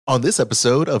On this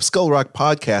episode of Skull Rock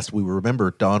Podcast, we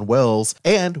remember Dawn Wells,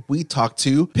 and we talk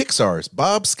to Pixar's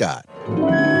Bob Scott.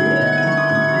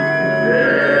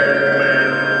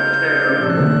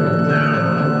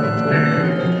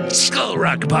 Skull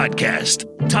Rock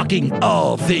Podcast, talking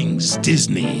all things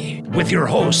Disney, with your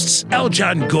hosts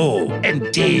Aljon Go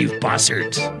and Dave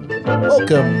Bossert.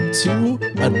 Welcome to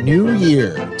a new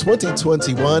year,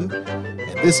 2021,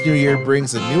 and this new year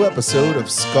brings a new episode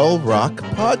of Skull Rock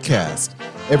Podcast.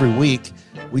 Every week,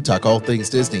 we talk all things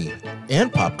Disney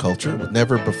and pop culture with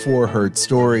never-before-heard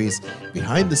stories,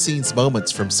 behind-the-scenes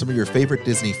moments from some of your favorite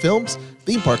Disney films,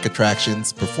 theme park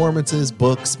attractions, performances,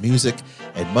 books, music,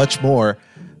 and much more.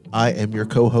 I am your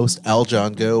co-host,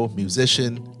 Aljon Go,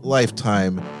 musician,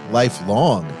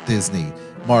 lifelong Disney,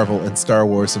 Marvel, and Star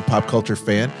Wars and pop culture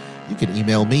fan. You can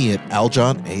email me at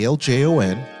aljon,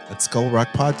 A-L-J-O-N, at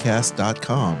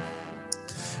skullrockpodcast.com.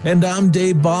 And I'm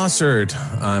Dave Bossert.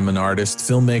 I'm an artist,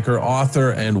 filmmaker, author,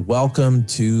 and welcome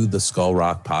to the Skull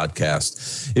Rock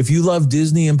Podcast. If you love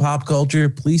Disney and pop culture,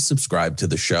 please subscribe to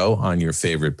the show on your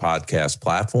favorite podcast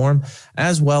platform,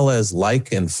 as well as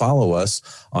like and follow us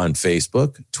on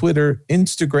Facebook, Twitter,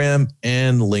 Instagram,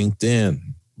 and LinkedIn.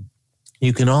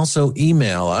 You can also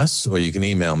email us, or you can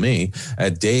email me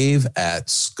at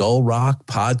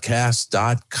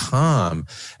dave@skullrockpodcast.com.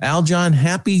 Aljon,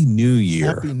 Happy New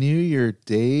Year. Happy New Year,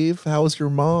 Dave. How's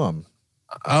your mom?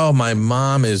 Oh, my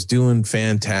mom is doing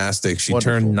fantastic. She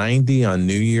turned 90 on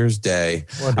New Year's Day.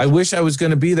 Wonderful. I wish I was going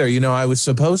to be there. You know, I was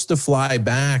supposed to fly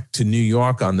back to New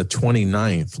York on the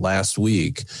 29th last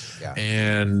week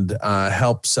and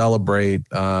help celebrate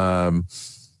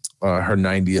her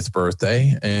 90th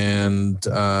birthday. And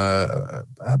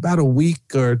about a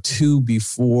week or two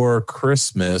before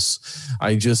Christmas,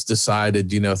 I just decided,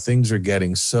 things are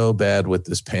getting so bad with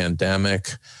this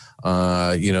pandemic.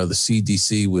 The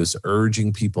CDC was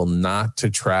urging people not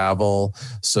to travel.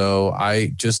 So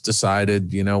I just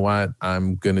decided, you know what,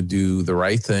 I'm going to do the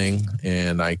right thing.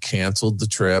 And I canceled the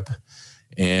trip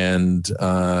and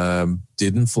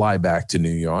didn't fly back to New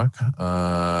York.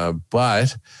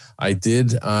 But I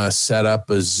did set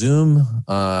up a Zoom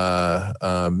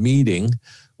meeting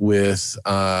with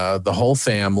the whole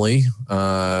family.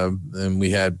 And we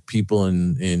had people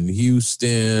in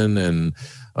Houston and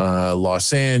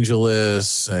Los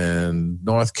Angeles and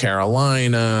North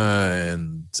Carolina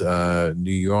and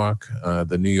New York,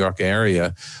 the New York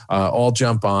area, all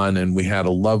jump on. And we had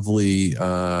a lovely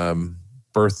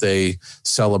birthday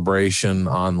celebration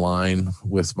online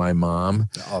with my mom.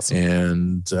 Awesome.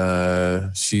 And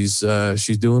she's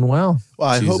doing well.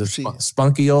 Well, she's a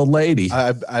spunky old lady.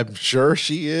 I'm sure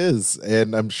she is.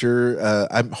 And I'm sure,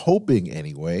 I'm hoping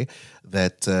anyway,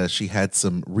 that she had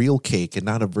some real cake and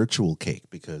not a virtual cake,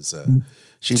 because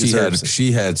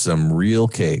she had some real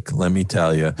cake, let me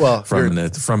tell you. Well, from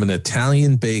an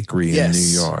Italian bakery in New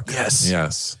York. Yes.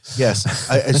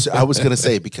 I was going to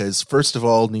say, because first of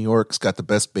all, New York's got the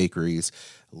best bakeries.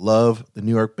 Love the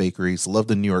New York bakeries. Love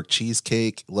the New York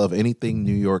cheesecake. Love anything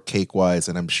New York cake wise.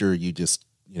 And I'm sure you just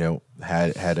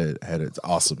had an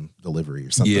awesome delivery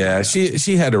or something. Yeah, like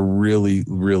she had a really,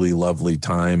 really lovely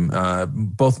time.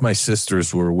 Both my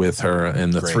sisters were with her,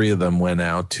 and the three of them went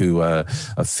out to a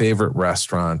favorite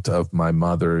restaurant of my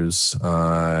mother's,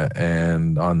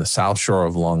 and on the South Shore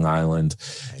of Long Island.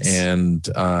 Nice. And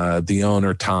the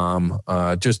owner, Tom,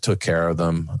 just took care of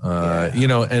them.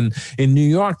 And in New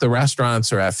York, the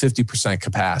restaurants are at 50%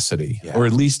 capacity, or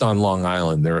at least on Long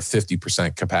Island, they're at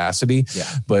 50% capacity. Yeah.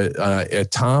 But at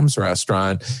Tom's restaurant,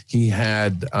 he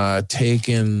had he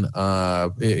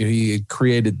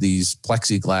created these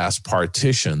plexiglass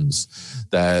partitions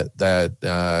that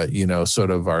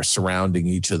sort of are surrounding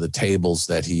each of the tables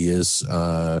that he is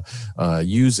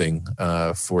using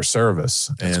for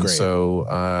service. That's great.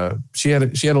 So she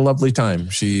had a lovely time.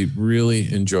 She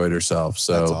really enjoyed herself.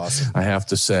 So that's awesome. I have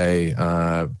to say,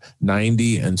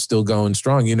 90 and still going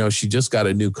strong. She just got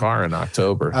a new car in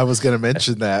October. I was going to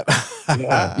mention that.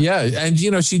 Yeah. And,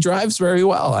 she drives very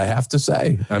well, I have to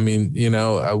say. I mean,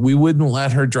 we wouldn't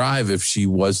let her drive if she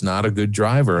was not a good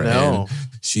driver. No. And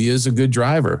she is a good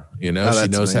driver. She knows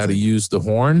amazing. How to use the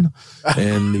horn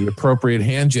and the appropriate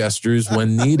hand gestures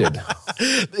when needed.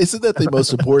 Isn't that the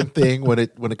most important thing when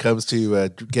it comes to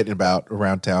getting about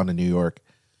around town in New York?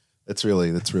 That's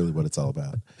really what it's all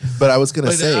about. But I was going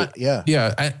to say, yeah.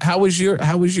 How was your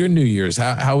New Year's?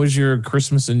 How was your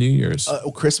Christmas and New Year's?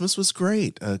 Christmas was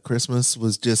great. Christmas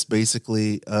was just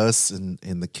basically us and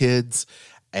the kids.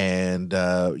 And,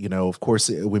 of course,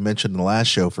 we mentioned in the last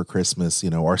show for Christmas,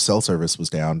 our cell service was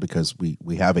down because we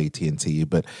have AT&T,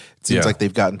 but it seems like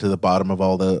they've gotten to the bottom of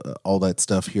all that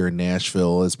stuff here in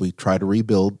Nashville as we try to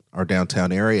rebuild our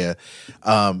downtown area.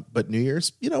 But New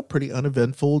Year's, pretty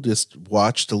uneventful. Just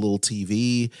watched a little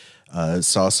TV,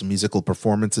 saw some musical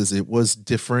performances. It was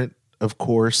different, of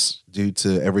course, due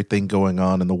to everything going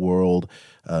on in the world.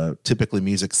 Typically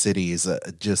Music City is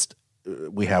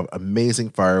we have amazing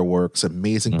fireworks,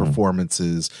 amazing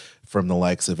performances from the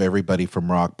likes of everybody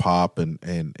from rock, pop,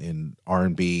 and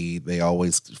R&B. They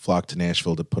always flock to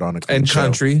Nashville to put on a and show.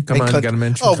 Country. Come on, you got to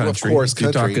mention country. Of course,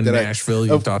 you're country. Talking Nashville,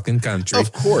 you're talking country.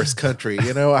 Of course, country.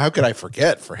 How could I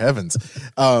forget? For heavens!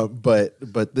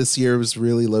 But this year was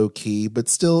really low key, but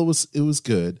still it was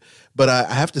good. But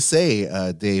I have to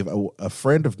say, Dave, a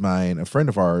friend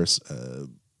of ours,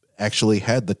 actually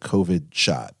had the COVID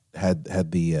shot. Had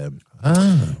the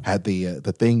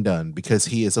thing done because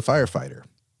he is a firefighter.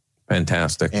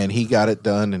 Fantastic. And he got it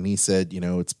done, and he said,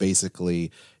 it's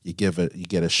basically you get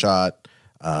a shot,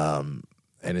 and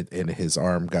his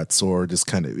arm got sore, just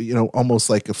kind of, almost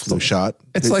like a flu shot.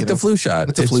 It's like the flu shot.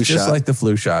 It's a flu shot. Just like the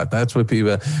flu shot. That's what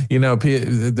people,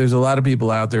 there's a lot of people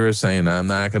out there saying, I'm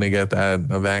not going to get a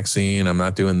vaccine. I'm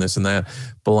not doing this and that.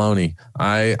 Baloney.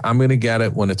 I'm going to get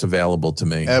it when it's available to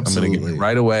me. Absolutely. I'm going to get it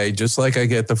right away, just like I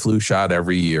get the flu shot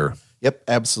every year. Yep,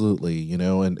 absolutely.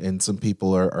 And some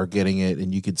people are getting it,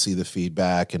 and you can see the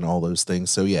feedback and all those things.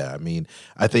 So yeah,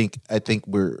 I think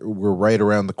we're right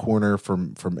around the corner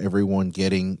from everyone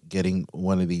getting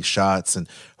one of these shots, and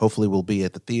hopefully we'll be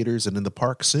at the theaters and in the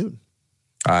park soon.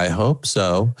 I hope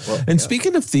so. Well, and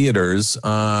speaking of theaters,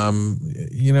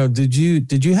 did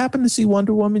you happen to see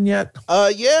Wonder Woman yet?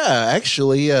 Yeah,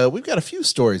 actually, we've got a few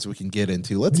stories we can get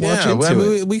into. Let's launch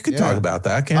into it. We could talk about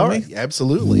that, can't we? Right,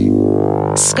 absolutely.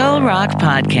 Skull Rock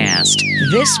Podcast.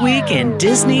 This week in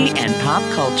Disney and pop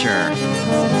culture.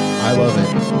 I love it.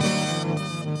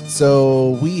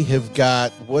 So we have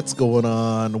got what's going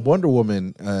on. Wonder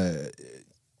Woman,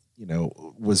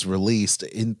 was released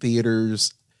in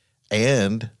theaters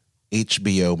and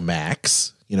HBO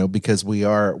Max, because we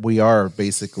are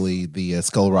basically the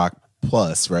Skull Rock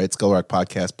Plus, right? Skull Rock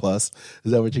Podcast Plus.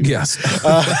 Is that what you mean? Yes.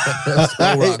 Skull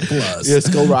Rock Plus. Yeah,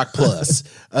 Skull Rock Plus.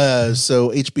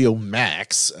 So HBO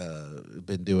Max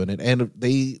been doing it, and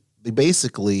they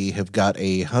basically have got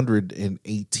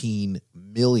 118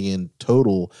 million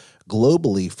total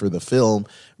globally for the film.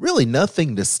 Really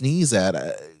nothing to sneeze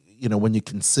at, when you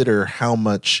consider how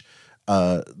much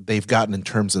they've gotten in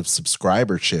terms of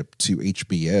subscribership to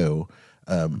HBO,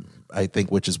 I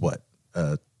think, which is what,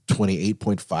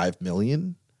 28.5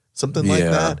 million, something like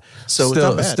that. So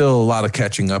still a lot of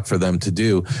catching up for them to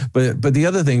do. But the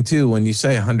other thing too, when you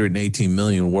say 118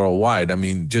 million worldwide,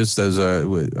 just as a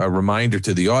reminder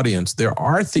to the audience, there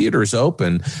are theaters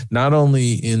open not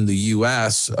only in the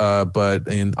U.S. But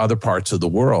in other parts of the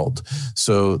world.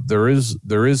 So there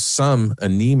is some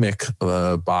anemic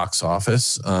box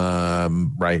office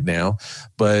right now,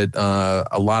 but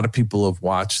a lot of people have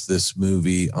watched this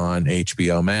movie on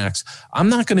HBO Max. I'm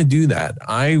not going to do that.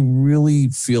 I really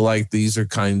feel like these are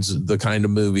the kind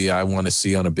of movie I want to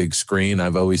see on a big screen.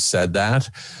 I've always said that.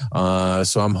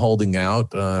 So I'm holding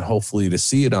out, hopefully to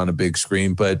see it on a big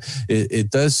screen. But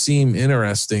it does seem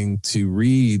interesting to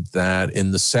read that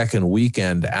in the second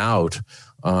weekend out,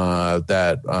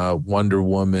 that Wonder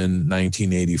Woman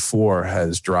 1984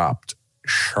 has dropped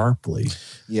sharply,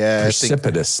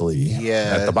 precipitously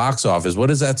at the box office. What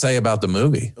does that say about the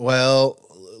movie? Well,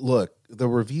 look, the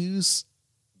reviews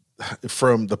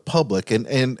from the public,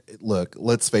 and look,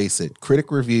 let's face it,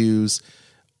 critic reviews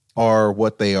are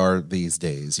what they are these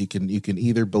days. You can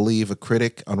either believe a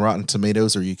critic on Rotten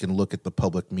Tomatoes, or you can look at the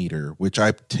public meter, which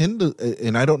I tend to,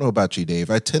 and I don't know about you,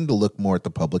 Dave, I tend to look more at the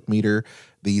public meter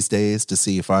these days to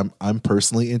see if I'm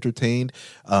personally entertained.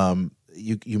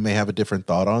 You may have a different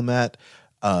thought on that,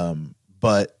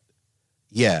 but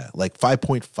yeah, like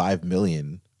 5.5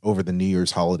 million over the New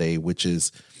Year's holiday, which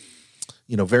is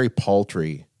very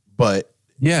paltry. But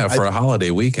yeah, for a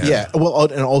holiday weekend. Yeah,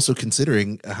 well, and also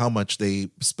considering how much they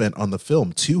spent on the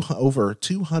film, over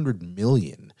 200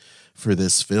 million for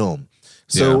this film.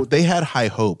 So they had high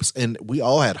hopes, and we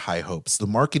all had high hopes. The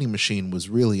marketing machine was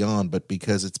really on, but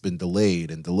because it's been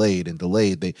delayed and delayed and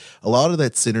delayed, a lot of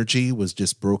that synergy was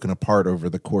just broken apart over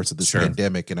the course of this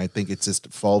pandemic, and I think it's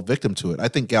just fall victim to it. I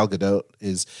think Gal Gadot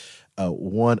is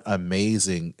one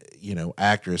amazing,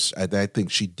 actress. I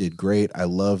think she did great. I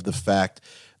love the fact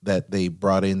that they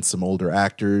brought in some older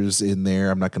actors in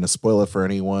there. I'm not going to spoil it for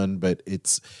anyone, but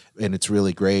it's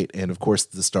really great. And of course,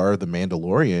 the star of The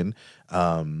Mandalorian,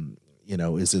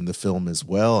 is in the film as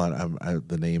well.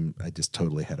 The name, I just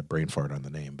totally had a brain fart on the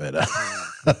name, but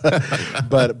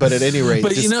but at any rate,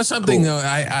 but something cool. Though,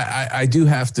 I do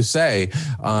have to say,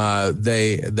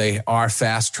 they are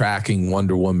fast tracking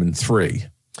Wonder Woman 3.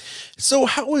 So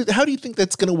how do you think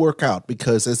that's going to work out?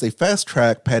 Because as they fast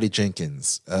track Patty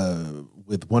Jenkins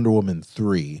with Wonder Woman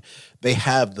 3, they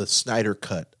have the Snyder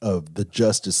cut of the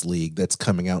Justice League that's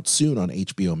coming out soon on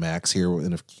HBO Max here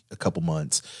in a couple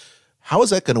months. How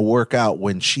is that going to work out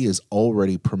when she is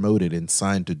already promoted and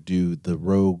signed to do the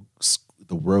Rogue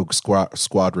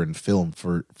Squadron film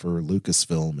for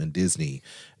Lucasfilm and Disney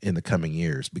in the coming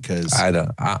years? Because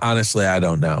honestly, I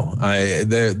don't know.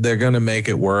 They're going to make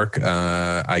it work.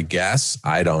 I guess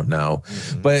I don't know,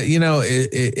 but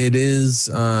it is.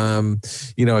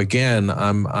 Again,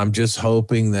 I'm just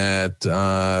hoping that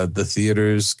the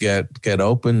theaters get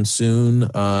open soon.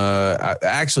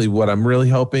 Actually, what I'm really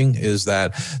hoping is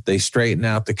that they straighten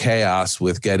out the chaos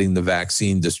with getting the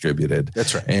vaccine distributed.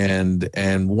 That's right.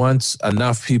 And once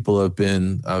enough people have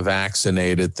been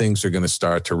vaccinated, things are going to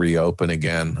start to reopen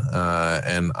again.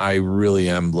 And I really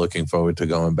am looking forward to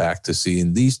going back to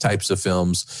seeing these types of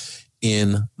films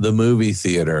in the movie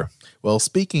theater. Well,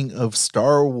 speaking of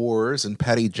Star Wars and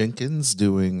Patty Jenkins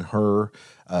doing her,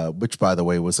 which by the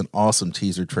way was an awesome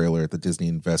teaser trailer at the Disney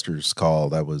Investors Call.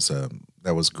 That was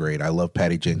great. I love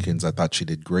Patty Jenkins. I thought she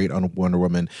did great on Wonder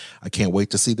Woman. I can't wait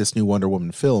to see this new Wonder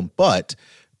Woman film, but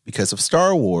because of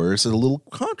Star Wars, a little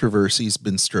controversy's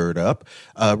been stirred up.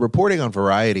 Reporting on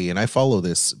Variety, and I follow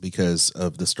this because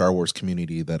of the Star Wars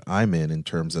community that I'm in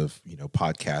terms of,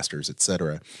 podcasters,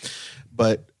 etc.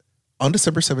 But on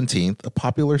December 17th, a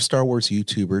popular Star Wars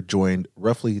YouTuber joined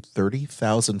roughly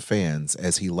 30,000 fans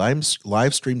as he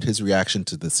live streamed his reaction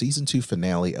to the season 2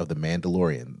 finale of The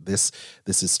Mandalorian. This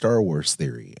is Star Wars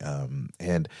Theory,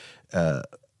 and it's a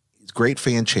great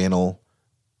fan channel,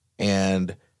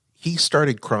 and he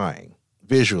started crying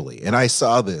visually, and I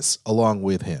saw this along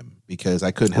with him because I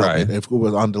couldn't help it if it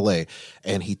was on delay,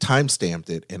 and he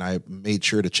timestamped it, and I made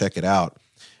sure to check it out,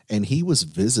 and he was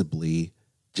visibly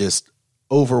just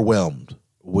overwhelmed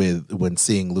when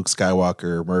seeing Luke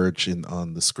Skywalker emerge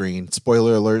on the screen.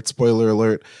 Spoiler alert.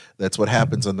 That's what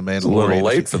happens on The Mandalorian. It's a little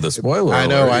late for the spoiler I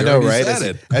know, right? As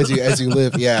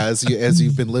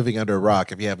you've been living under a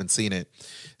rock, if you haven't seen it.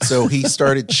 So he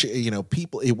started,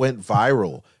 people, it went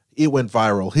viral.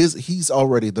 He's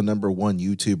already the number one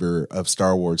YouTuber of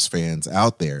Star Wars fans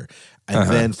out there. And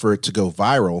then for it to go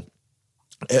viral,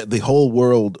 the whole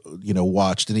world,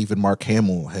 watched, and even Mark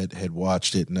Hamill had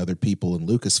watched it, and other people in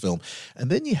Lucasfilm.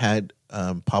 And then you had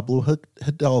Pablo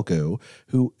Hidalgo,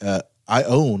 who I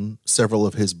own several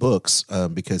of his books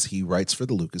because he writes for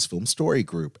the Lucasfilm Story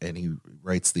Group, and he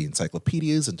writes the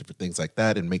encyclopedias and different things like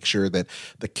that, and make sure that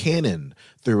the canon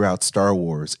throughout Star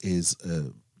Wars is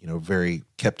very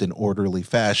kept in orderly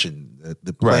fashion.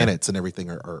 The planets and everything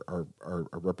are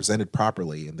represented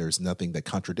properly, and there's nothing that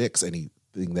contradicts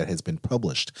anything that has been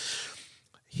published.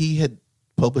 He had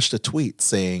published a tweet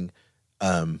saying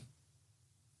that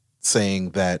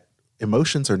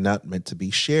emotions are not meant to be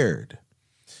shared.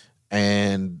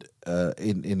 And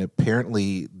in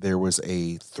apparently there was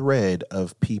a thread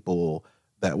of people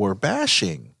that were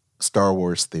bashing Star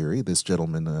Wars Theory, this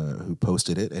gentleman who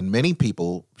posted it, and many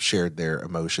people shared their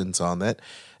emotions on that.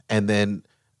 And then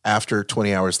after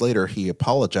 20 hours later, he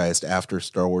apologized after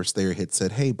Star Wars Theory had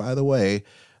said, hey, by the way,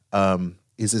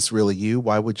 is this really you?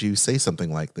 Why would you say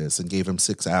something like this? And gave him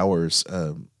 6 hours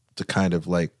to kind of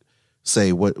like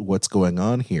say what's going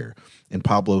on here. And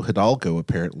Pablo Hidalgo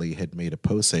apparently had made a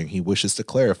post saying he wishes to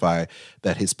clarify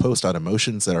that his post on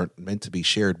emotions that aren't meant to be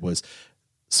shared was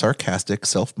sarcastic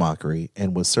self-mockery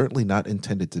and was certainly not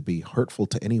intended to be hurtful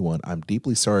to anyone. I'm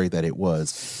deeply sorry that it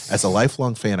was. As a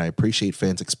lifelong fan, I appreciate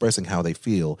fans expressing how they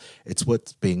feel. It's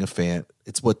what being a fan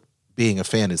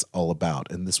is all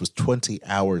about. And this was 20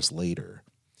 hours later.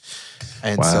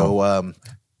 And so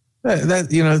that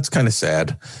it's kind of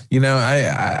sad.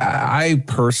 I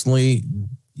personally,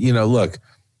 look,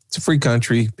 it's a free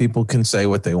country. People can say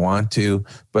what they want to,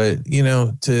 but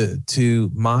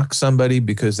to mock somebody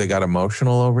because they got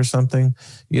emotional over something,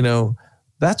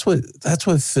 that's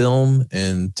what film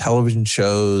and television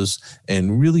shows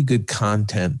and really good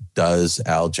content does,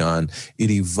 Aljon.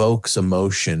 It evokes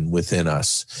emotion within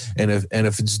us. And if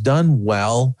it's done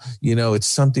well, it's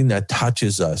something that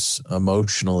touches us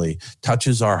emotionally,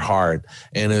 touches our heart.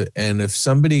 And if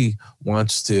somebody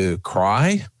wants to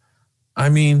cry, I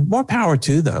mean, more power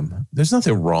to them. There's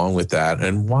nothing wrong with that.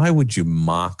 And why would you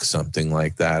mock something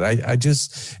like that?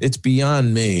 It's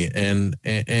beyond me. And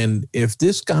if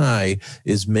this guy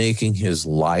is making his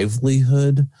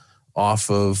livelihood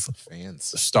off of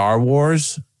fans, Star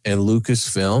Wars, and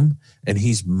Lucasfilm, and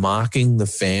he's mocking the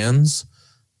fans,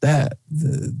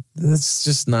 that's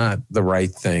just not the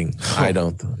right thing.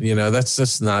 That's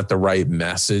just not the right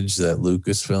message that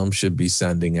Lucasfilm should be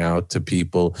sending out to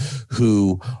people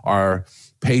who are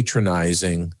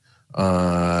patronizing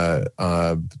their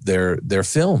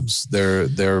films,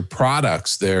 their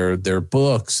products, their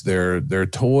books, their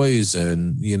toys,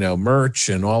 and merch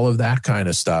and all of that kind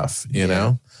of stuff.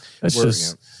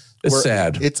 It's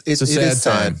sad. It's a sad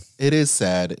time. It is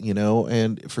sad,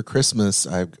 and for Christmas,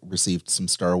 I've received some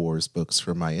Star Wars books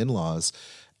from my in-laws,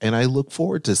 and I look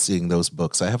forward to seeing those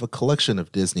books. I have a collection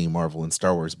of Disney, Marvel, and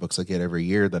Star Wars books I get every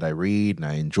year that I read and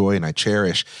I enjoy and I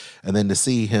cherish. And then to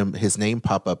see his name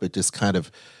pop up, it kind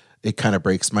of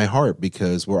breaks my heart,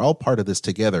 because we're all part of this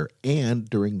together. And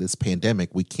during this pandemic,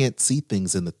 we can't see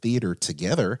things in the theater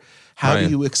together. How do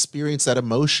you experience that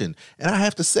emotion? And I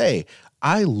have to say,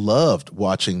 I loved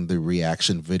watching the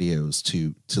reaction videos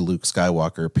to Luke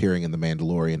Skywalker appearing in The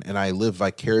Mandalorian, and I live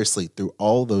vicariously through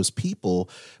all those people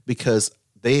because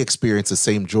they experience the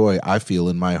same joy I feel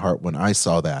in my heart when I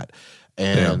saw that.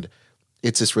 And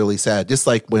it's just really sad. Just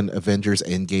like when Avengers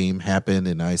Endgame happened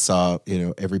and I saw,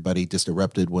 everybody just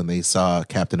erupted when they saw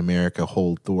Captain America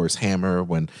hold Thor's hammer,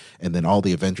 and then all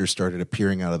the Avengers started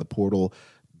appearing out of the portal.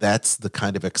 That's the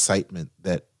kind of excitement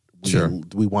that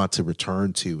we want to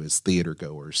return to as theater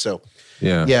goers. So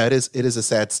it is a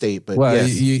sad state, but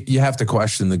you have to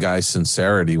question the guy's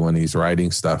sincerity when he's writing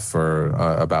stuff for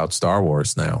about Star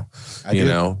Wars now,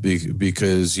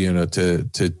 because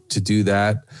to do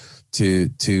that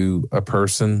to a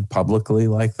person publicly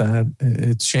like that,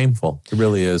 it's shameful. It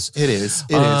really is. It is.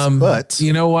 But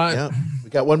you know what? Yeah, we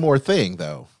got one more thing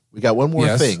though. A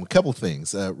couple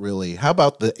things, really. How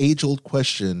about the age-old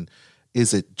question?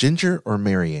 Is it Ginger or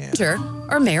Marianne? Ginger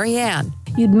or Marianne?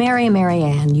 You'd marry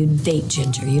Marianne. You'd date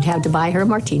Ginger. You'd have to buy her a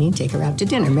martini and take her out to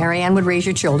dinner. Marianne would raise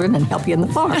your children and help you in the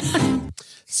farm.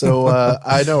 So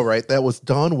I know, right? That was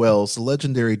Dawn Wells, the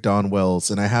legendary Dawn Wells.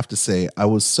 And I have to say, I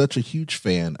was such a huge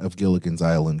fan of Gilligan's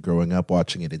Island growing up,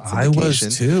 watching it in syndication. I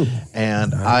was too.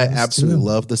 And I absolutely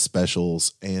love the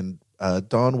specials. And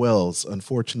Dawn Wells,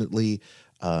 unfortunately,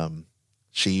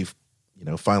 she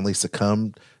finally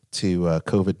succumbed to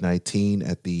COVID-19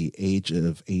 at the age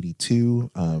of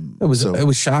 82. It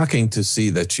was shocking to see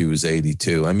that she was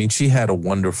 82. I mean, she had a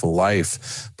wonderful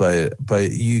life, but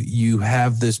you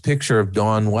have this picture of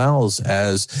Dawn Wells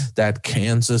as that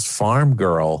Kansas farm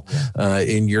girl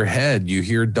in your head. You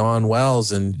hear Dawn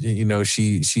Wells, and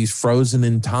she's frozen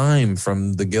in time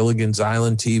from the Gilligan's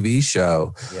Island TV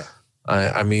show. Yeah.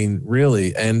 I mean,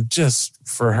 really, and just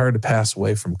for her to pass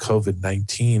away from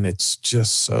COVID-19, it's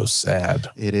just so sad.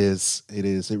 It is.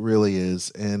 It really is.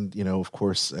 And, of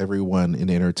course, everyone in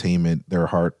entertainment, their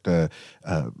heart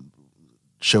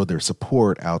showed their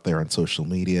support out there on social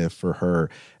media for her.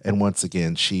 And once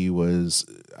again, she was,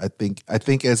 I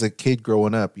think as a kid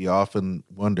growing up, you often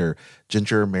wonder,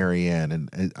 Ginger or Marianne.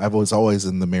 And I was always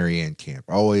in the Marianne camp.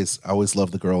 I always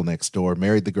loved the girl next door,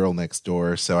 married the girl next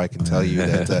door. So I can tell you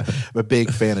that I'm a big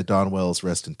fan of Dawn Wells.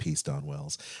 Rest in peace, Dawn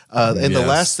Wells. And the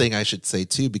last thing I should say,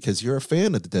 too, because you're a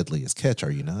fan of The Deadliest Catch, are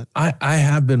you not? I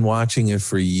have been watching it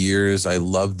for years. I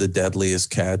love The Deadliest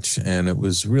Catch, and it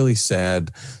was really sad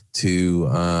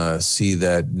to see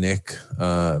that Nick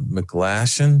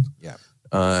McGlashan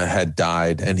had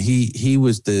died, and he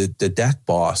was the deck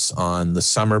boss on the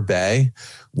Summer Bay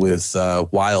with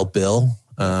Wild Bill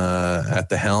at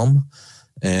the helm,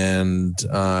 and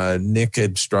Nick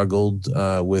had struggled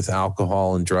with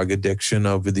alcohol and drug addiction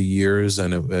over the years,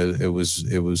 and it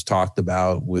was talked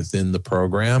about within the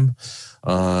program.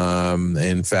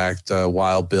 In fact,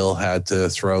 Wild Bill had to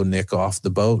throw Nick off the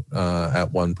boat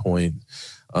at one point.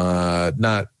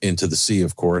 Not into the sea,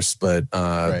 of course, but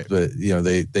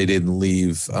they didn't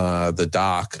leave the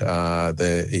dock.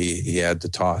 He had to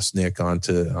toss Nick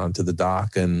onto the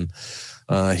dock, and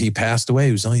he passed away.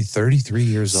 He was only 33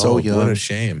 years old. So young. What a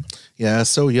shame. Yeah,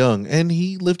 so young, and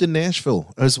he lived in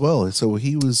Nashville as well. So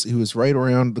he was right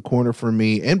around the corner from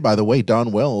me. And by the way,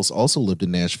 Dawn Wells also lived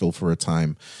in Nashville for a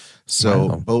time.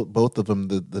 So both of them,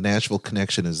 the Nashville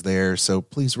connection is there. So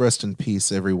please rest in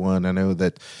peace, everyone. I know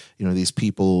that, these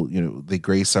people, they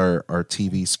grace our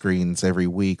TV screens every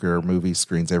week or our movie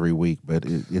screens every week, but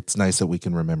it's nice that we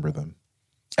can remember them.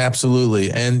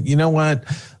 Absolutely. And you know what?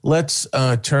 Let's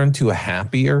turn to a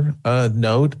happier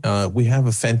note. We have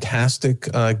a fantastic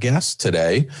guest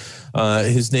today.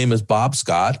 His name is Bob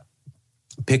Scott.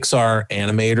 Pixar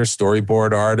animator,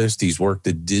 storyboard artist. He's worked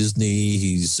at Disney.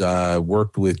 He's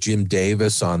worked with Jim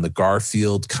Davis on the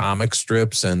Garfield comic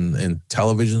strips and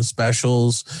television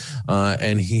specials.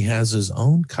 And he has his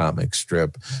own comic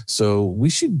strip. So we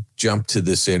should jump to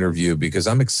this interview because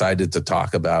I'm excited to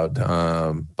talk about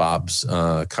Bob's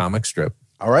comic strip.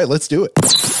 All right, let's do it.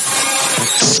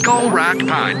 Skull Rock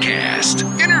Podcast.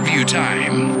 Interview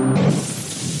time.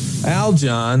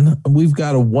 Aljon, we've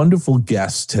got a wonderful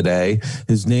guest today.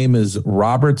 His name is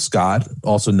Robert Scott,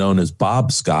 also known as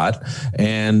Bob Scott.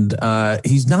 And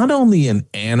he's not only an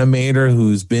animator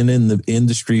who's been in the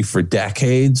industry for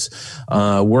decades,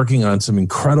 working on some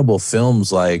incredible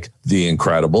films like The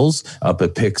Incredibles up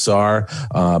at Pixar,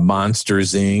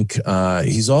 Monsters, Inc.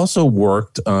 He's also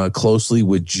worked closely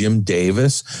with Jim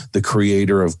Davis, the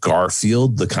creator of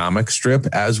Garfield, the comic strip,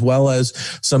 as well as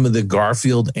some of the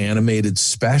Garfield animated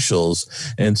specials.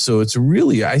 And so it's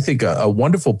really, I think, a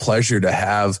wonderful pleasure to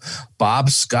have Bob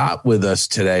Scott with us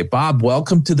today. Bob,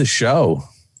 welcome to the show.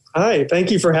 Hi,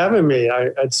 thank you for having me.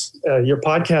 Your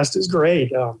podcast is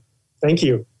great. Thank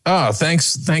you. Oh,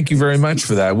 thanks. Thank you very much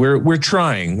for that. We're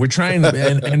trying,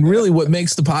 and really what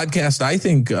makes the podcast, I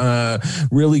think,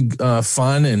 really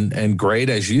fun and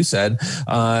great, as you said,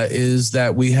 is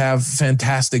that we have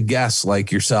fantastic guests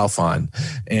like yourself on.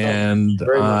 And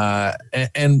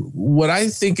and what I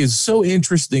think is so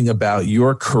interesting about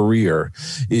your career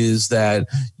is that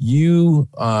you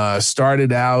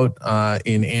started out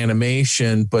in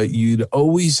animation, but you'd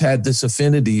always had this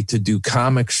affinity to do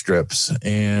comic strips.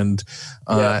 And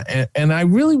and I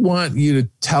really want you to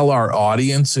tell our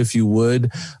audience, if you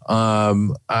would,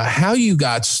 how you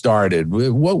got started.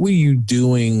 What were you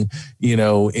doing,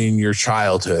 in your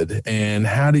childhood, and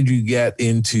how did you get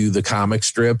into the comic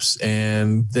strips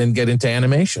and then get into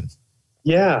animation?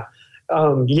 I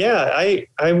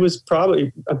was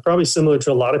probably similar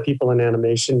to a lot of people in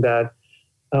animation that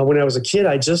when I was a kid,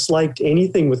 I just liked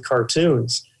anything with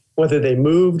cartoons, whether they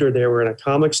moved or they were in a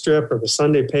comic strip or the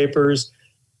Sunday papers.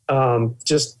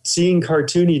 Just seeing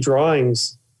cartoony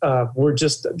drawings there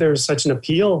was such an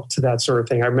appeal to that sort of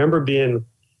thing. I remember being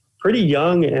pretty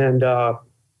young, and I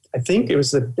think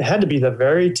it had to be the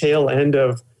very tail end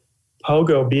of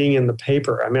Pogo being in the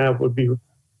paper. I mean,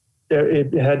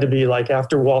 it had to be like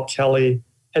after Walt Kelly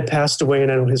had passed away, and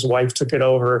I know his wife took it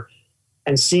over.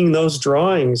 And seeing those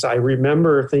drawings, I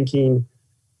remember thinking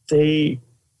they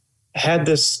had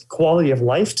this quality of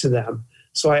life to them.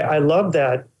 So I love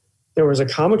that. There was a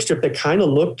comic strip that kind of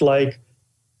looked like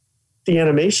the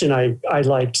animation I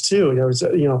liked too. There was,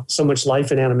 so much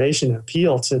life in animation and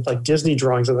appeal to like Disney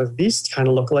drawings. And like, these kind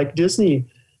of look like Disney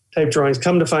type drawings.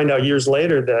 Come to find out years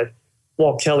later that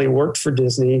Walt Kelly worked for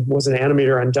Disney, was an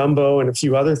animator on Dumbo and a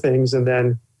few other things, and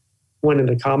then went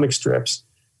into comic strips.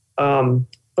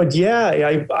 But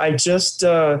yeah, I just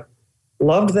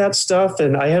loved that stuff.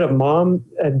 And I had a mom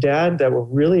and dad that were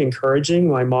really encouraging.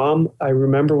 My mom, I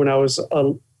remember when I was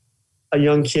a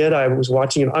young kid, I was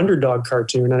watching an Underdog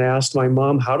cartoon, and I asked my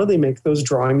mom, how do they make those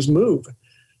drawings move?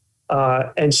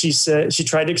 And she said, she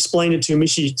tried to explain it to me.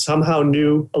 She somehow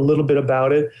knew a little bit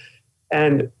about it,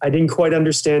 and I didn't quite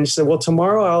understand. She said, well,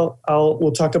 tomorrow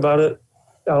we'll talk about it.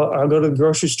 I'll go to the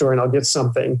grocery store and I'll get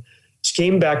something. She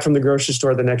came back from the grocery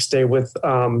store the next day with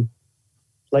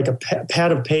like a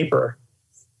pad of paper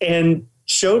and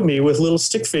showed me with little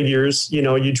stick figures,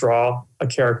 you draw a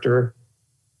character,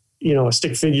 a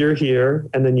stick figure here,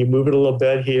 and then you move it a little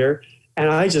bit here.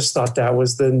 And I just thought that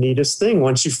was the neatest thing.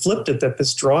 Once you flipped it, that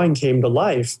this drawing came to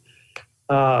life.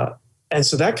 And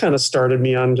so that kind of started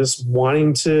me on just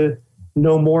wanting to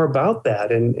know more about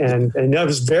that. And I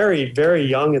was very, very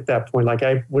young at that point. Like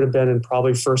I would have been in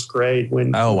probably first grade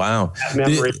when. Oh, wow.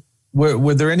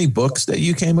 Were there any books that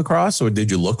you came across, or did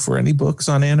you look for any books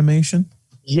on animation?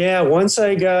 Yeah. Once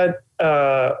I got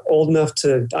old enough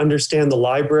to understand the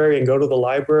library and go to the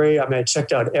library, I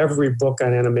checked out every book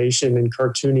on animation and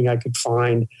cartooning I could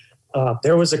find.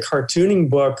 There was a cartooning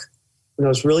book when I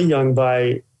was really young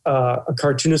by a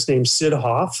cartoonist named Sid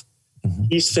Hoff. Mm-hmm.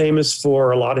 He's famous for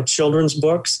a lot of children's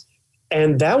books.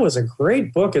 And that was a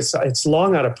great book. It's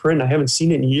long out of print. I haven't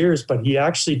seen it in years, but he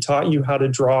actually taught you how to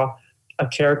draw a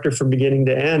character from beginning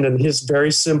to end, and his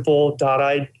very simple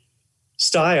dot-eyed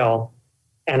style.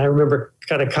 And I remember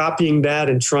kind of copying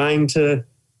that and trying to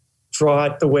draw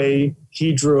it the way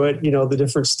he drew it, the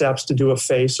different steps to do a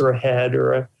face or a head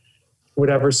or a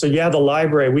whatever. So yeah, the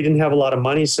library, we didn't have a lot of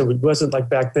money. So it wasn't like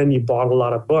back then you bought a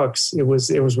lot of books. It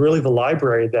was really the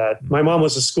library that my mom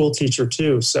was a school teacher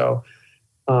too. So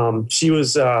she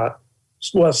was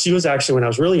actually, when I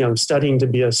was really young, studying to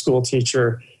be a school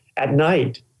teacher at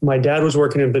night. My dad was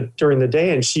working during the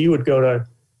day, and she would go to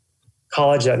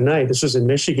college at night. This was in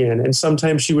Michigan. And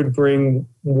sometimes she would bring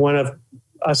one of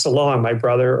us along, my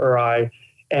brother or I,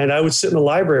 and I would sit in the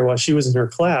library while she was in her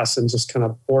class and just kind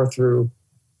of pour through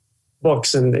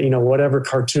books and, whatever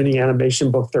cartoony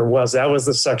animation book there was. That was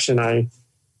the section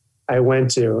I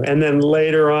went to. And then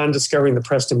later on, discovering the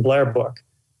Preston Blair book.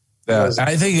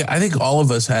 I think all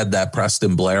of us had that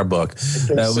Preston Blair book.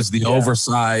 That was the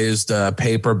oversized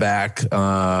paperback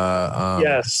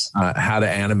yes. How to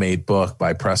Animate book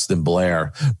by Preston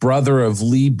Blair, brother of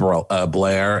Lee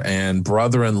Blair and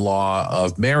brother-in-law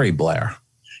of Mary Blair.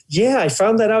 Yeah, I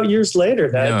found that out years later.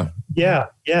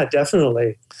 Yeah,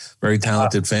 definitely. Very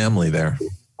talented family there.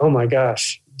 Oh my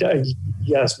gosh.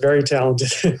 Yes, very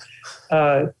talented.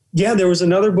 There was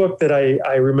another book that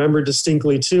I remember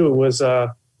distinctly too. It was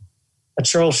a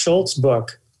Charles Schulz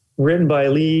book written by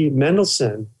Lee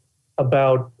Mendelson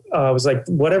about, it was like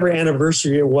whatever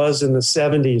anniversary it was in the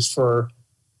 70s for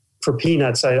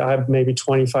Peanuts. I have maybe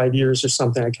 25 years or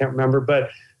something. I can't remember. But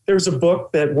there was a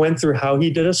book that went through how he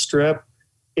did a strip,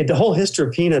 the whole history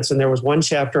of Peanuts. And there was one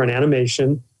chapter on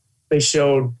animation. They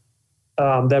showed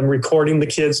them recording the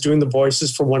kids doing the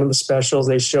voices for one of the specials.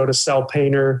 They showed a cell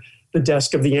painter, the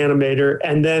desk of the animator.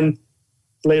 And then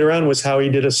later on was how he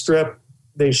did a strip.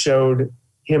 They showed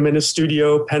him in a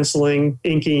studio, penciling,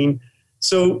 inking.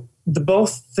 So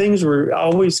both things were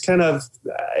always kind of,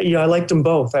 I liked them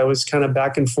both. I was kind of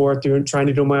back and forth trying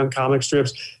to do my own comic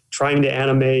strips, trying to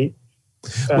animate.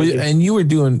 And you were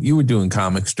doing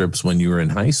comic strips when you were in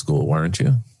high school, weren't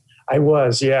you? I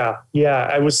was, yeah.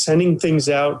 I was sending things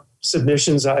out,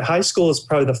 submissions. High school is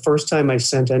probably the first time I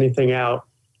sent anything out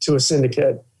to a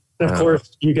syndicate. And of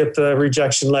course, you get the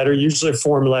rejection letter, usually a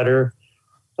form letter.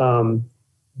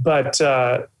 But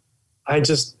I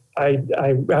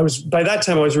was, by that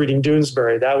time I was reading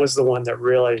Doonesbury. That was the one that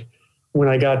really, when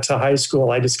I got to high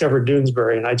school, I discovered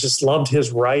Doonesbury, and I just loved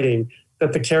his writing,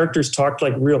 that the characters talked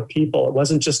like real people. It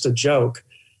wasn't just a joke,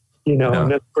 and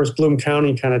then of course Bloom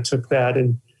County kind of took that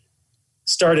and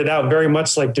started out very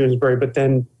much like Doonesbury, but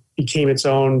then became its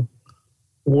own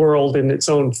world and its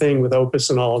own thing with Opus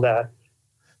and all of that.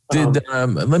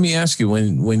 Let me ask you,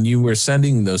 when you were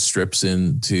sending those strips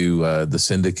into the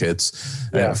syndicates,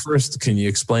 first, can you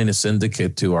explain a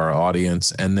syndicate to our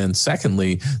audience? And then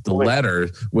secondly, the letter,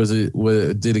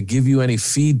 did it give you any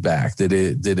feedback? Did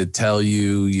it tell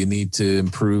you need to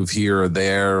improve here or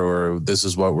there, or this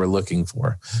is what we're looking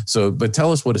for? But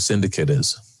tell us what a syndicate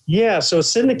is. Yeah, so a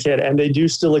syndicate, and they do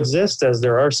still exist, as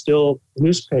there are still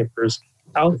newspapers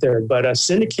out there, but a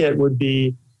syndicate would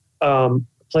be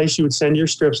place you would send your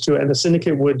strips to, and the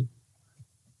syndicate would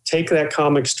take that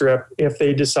comic strip, if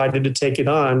they decided to take it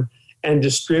on, and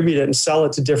distribute it and sell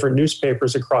it to different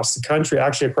newspapers across the country,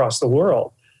 actually across the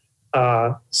world.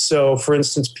 So for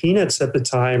instance, Peanuts at the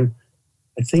time,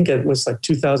 I think it was like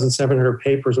 2,700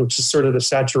 papers, which is sort of the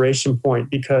saturation point,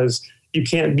 because you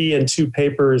can't be in two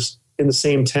papers in the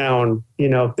same town.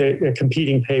 A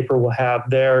competing paper will have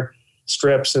their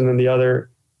strips, and then the other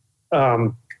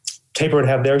paper would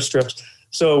have their strips.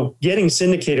 So getting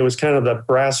syndicated was kind of the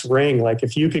brass ring. Like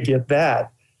if you could get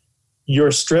that, your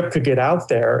strip could get out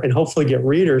there and hopefully get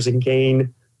readers and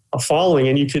gain a following.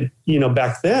 And you could,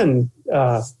 back then,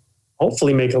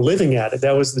 hopefully make a living at it.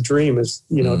 That was the dream, is,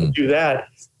 to do that,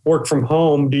 work from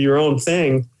home, do your own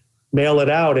thing, mail it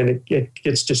out, and it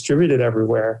gets distributed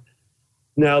everywhere.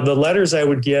 Now, the letters I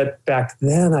would get back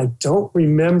then, I don't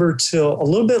remember till a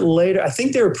little bit later. I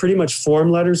think they were pretty much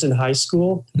form letters in high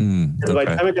school. And by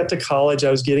the time I got to college, I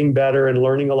was getting better and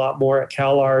learning a lot more at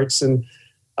Cal Arts. And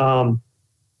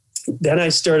then I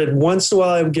started, once in a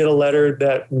while, I would get a letter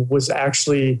that was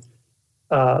actually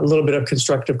a little bit of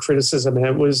constructive criticism. And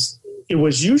it was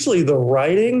usually the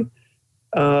writing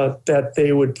that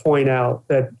they would point out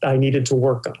that I needed to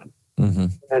work on. Mm-hmm.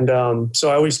 And so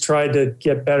I always tried to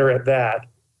get better at that.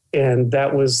 And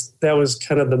that was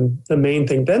kind of the main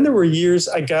thing. Then there were years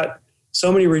I got so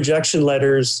many rejection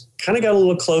letters, kind of got a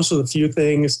little close with a few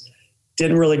things,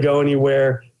 didn't really go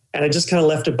anywhere. And I just kind of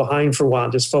left it behind for a while,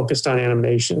 just focused on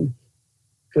animation,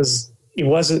 because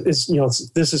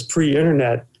this is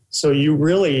pre-internet. So you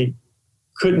really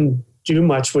couldn't do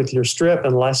much with your strip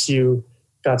unless you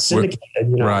got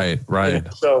syndicated,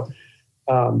 Right. So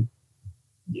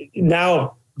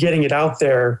now getting it out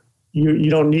there, you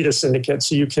don't need a syndicate,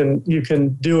 so you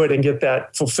can do it and get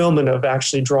that fulfillment of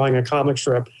actually drawing a comic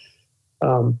strip.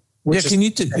 Can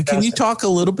you talk a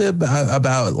little bit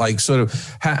about like sort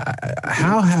of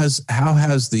how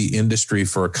has the industry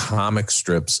for comic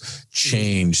strips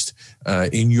changed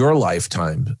in your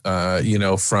lifetime?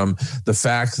 From the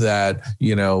fact that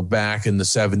back in the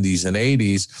 70s and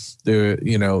 80s,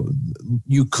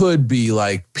 you could be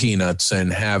like Peanuts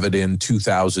and have it in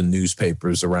 2,000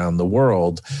 newspapers around the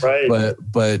world, right?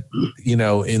 But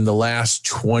in the last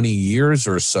 20 years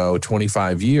or so,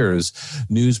 25 years,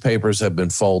 newspapers have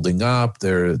been folding up.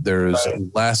 There's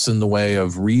less in the way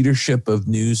of readership of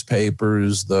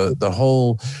newspapers. The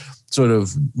whole sort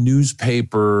of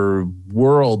newspaper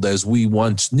world as we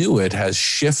once knew it has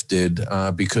shifted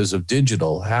because of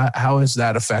digital. How has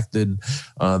that affected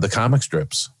the comic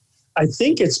strips? I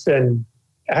think it's been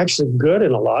actually good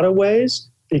in a lot of ways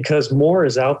because more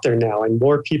is out there now and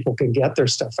more people can get their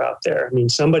stuff out there. I mean,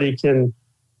 somebody can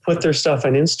put their stuff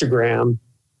on Instagram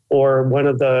or one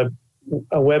of the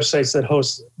websites that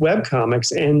hosts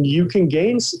webcomics, and you can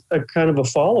gain a kind of a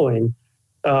following,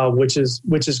 which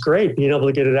is great, being able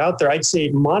to get it out there. I'd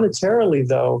say monetarily,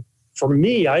 though, for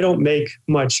me, I don't make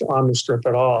much on the strip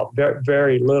at all, very,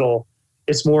 very little.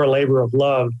 It's more a labor of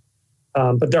love.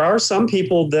 But there are some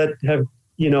people that have,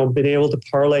 been able to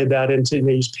parlay that into,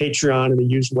 they use Patreon and they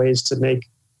use ways to make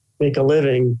a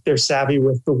living. They're savvy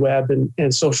with the web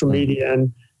and social media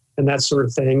and that sort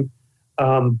of thing.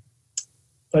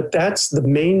 But that's the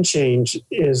main change,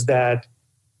 is that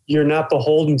you're not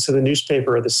beholden to the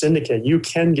newspaper or the syndicate. You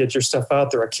can get your stuff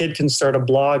out there. A kid can start a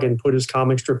blog and put his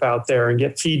comic strip out there and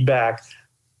get feedback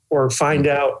or find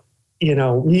out,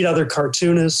 meet other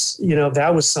cartoonists.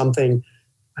 That was something.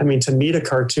 I mean, to meet a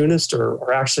cartoonist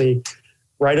or actually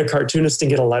write a cartoonist and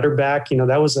get a letter back,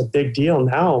 that was a big deal.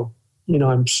 Now,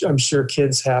 I'm sure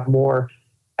kids have more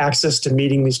access to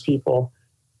meeting these people.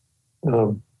 I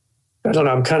don't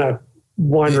know. I'm kind of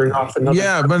wandering off another.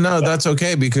 Yeah, but no, that's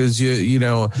okay, because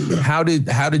how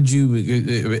did you?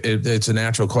 It's a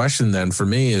natural question then for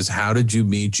me, is how did you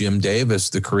meet Jim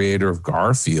Davis, the creator of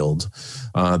Garfield,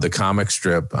 the comic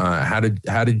strip? How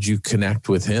did you connect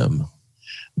with him?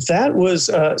 That was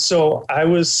so I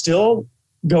was still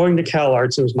going to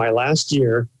CalArts. It was my last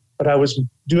year, but I was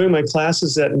doing my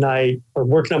classes at night or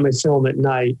working on my film at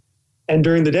night. And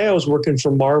during the day, I was working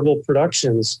for Marvel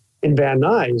Productions in Van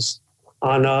Nuys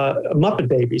on Muppet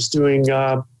Babies, doing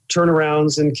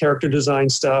turnarounds and character design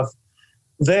stuff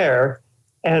there.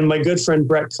 And my good friend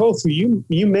Brett Koth, who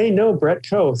you may know, Brett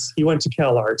Koth, he went to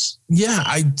CalArts. Yeah,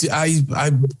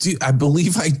 I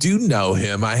believe I do know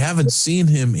him. I haven't seen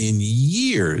him in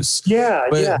years.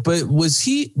 Yeah, but was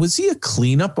he a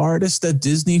cleanup artist at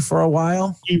Disney for a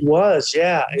while? He was,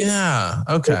 yeah. Yeah,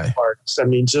 okay. Artist. I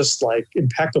mean, just like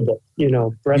impeccable.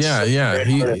 Brett's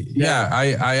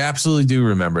I absolutely do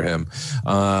remember him.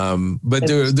 But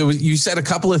you said a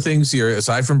couple of things here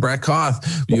aside from Brett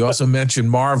Koth. You also mentioned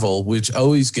Marvel, which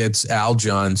always gets Al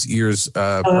John's ears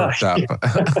perked up.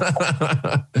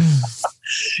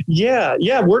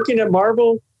 Yeah. Working at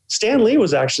Marvel, Stan Lee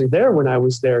was actually there when I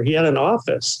was there. He had an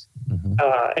office,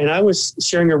 and I was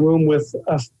sharing a room with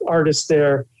an artist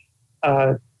there.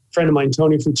 Friend of mine,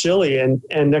 Tony Fucilli,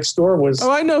 and next door was... Oh,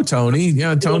 I know Tony.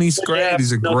 Yeah, Tony's great. Yeah,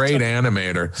 he's a great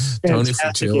animator. Tony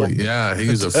Fucilli. Yeah,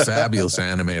 he's a fabulous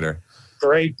animator.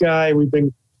 Great guy. We've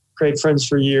been great friends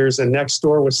for years. And next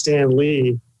door was Stan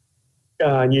Lee.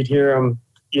 And you'd hear him,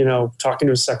 talking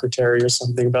to his secretary or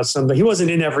something about something. He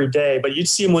wasn't in every day, but you'd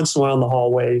see him once in a while in the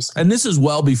hallways. And this is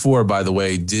well before, by the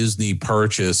way, Disney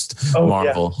purchased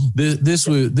Marvel. Yeah.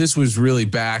 This was really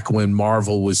back when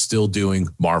Marvel was still doing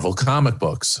Marvel comic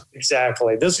books.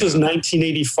 Exactly. This was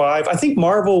 1985. I think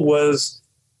Marvel was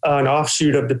an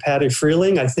offshoot of DePatie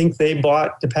Freleng. I think they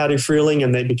bought DePatie Freleng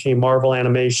and they became Marvel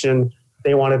Animation.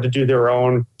 They wanted to do their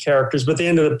own characters, but they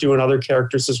ended up doing other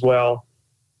characters as well.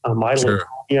 My Little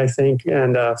Pony, I think,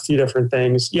 and a few different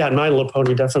things. Yeah, My Little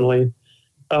Pony, definitely.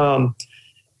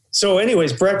 So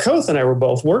anyways, Brett Koth and I were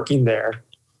both working there,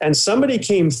 and somebody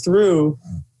came through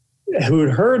who had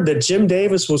heard that Jim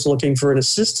Davis was looking for an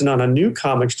assistant on a new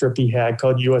comic strip he had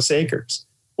called U.S. Acres,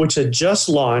 which had just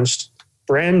launched,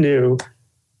 brand new,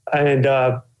 and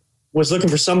was looking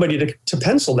for somebody to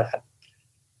pencil that.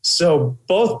 So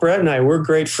both Brett and I were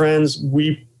great friends.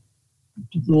 We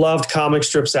loved comic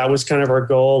strips. That was kind of our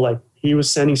goal. Like, he was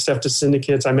sending stuff to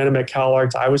syndicates. I met him at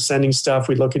CalArts. I was sending stuff.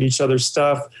 We'd look at each other's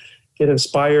stuff, get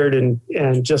inspired, and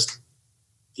just,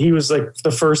 he was like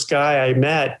the first guy I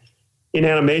met in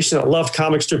animation that loved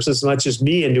comic strips as much as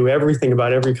me and knew everything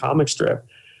about every comic strip.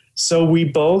 So we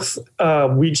both,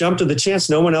 we jumped at the chance.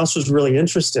 No one else was really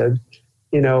interested,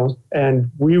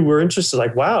 and we were interested,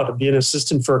 like, wow, to be an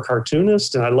assistant for a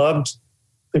cartoonist. And I loved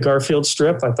the Garfield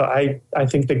strip. I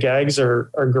think the gags are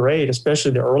great,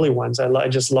 especially the early ones. I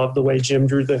just love the way Jim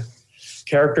drew the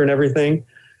character and everything.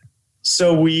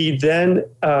 So we then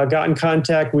got in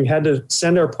contact. We had to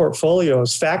send our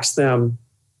portfolios, fax them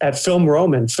at Film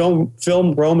Roman.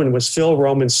 Film Roman was Phil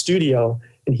Roman's studio,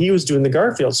 and he was doing the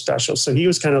Garfield special. So he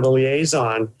was kind of the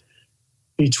liaison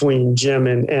between Jim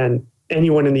and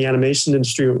anyone in the animation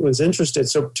industry who was interested.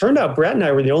 So it turned out Brett and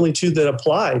I were the only two that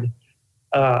applied.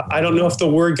 I don't know if the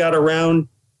word got around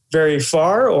very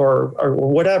far or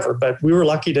whatever, but we were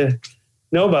lucky to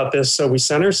know about this. So we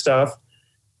sent our stuff,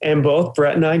 and both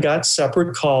Brett and I got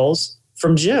separate calls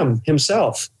from Jim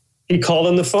himself. He called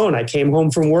on the phone. I came home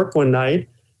from work one night,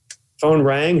 phone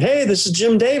rang. Hey, this is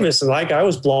Jim Davis. And I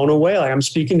was blown away. I'm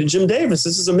speaking to Jim Davis.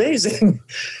 This is amazing.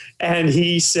 And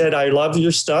he said, I love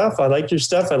your stuff. I like your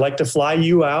stuff. I'd like to fly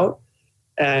you out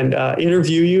and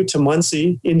interview you to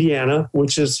Muncie, Indiana,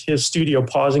 which is his studio,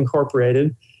 Paws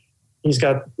Incorporated. He's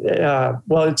got,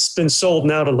 it's been sold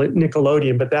now to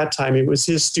Nickelodeon, but that time it was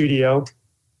his studio.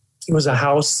 It was a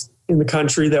house in the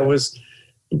country that was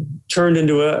turned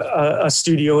into a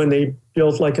studio, and they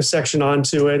built like a section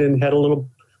onto it and had a little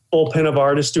bullpen of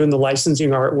artists doing the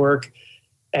licensing artwork.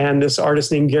 And this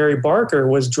artist named Gary Barker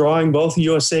was drawing both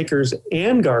U.S. Acres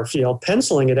and Garfield,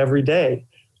 penciling it every day,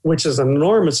 which is an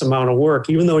enormous amount of work.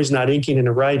 Even though he's not inking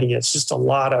and writing, it's just a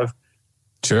lot of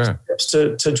steps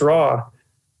to draw.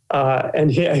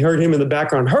 And I heard him in the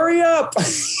background, hurry up.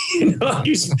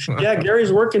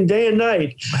 Gary's working day and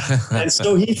night. And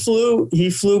so he flew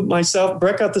myself,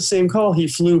 Brett got the same call. He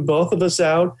flew both of us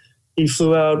out. He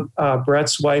flew out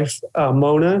Brett's wife,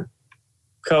 Mona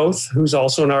Koth, who's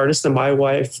also an artist, and my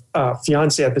wife,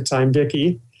 fiance at the time,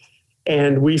 Vicky.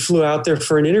 And we flew out there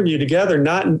for an interview together,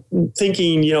 not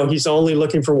thinking, he's only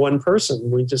looking for one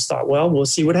person. We just thought, well, we'll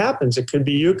see what happens. It could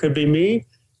be you, could be me.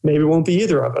 Maybe it won't be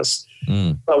either of us.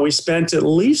 But we spent at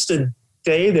least a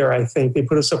day there, I think. They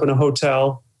put us up in a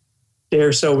hotel day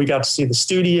or so. We got to see the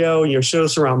studio, showed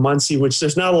us around Muncie, which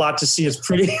there's not a lot to see. It's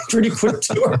pretty quick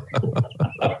tour.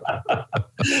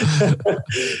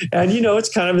 And, it's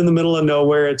kind of in the middle of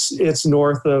nowhere. It's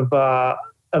north of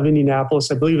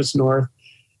Indianapolis. I believe it's north.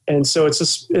 And so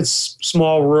it's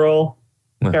small rural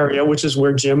area, which is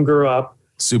where Jim grew up.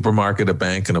 Supermarket, a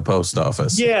bank, and a post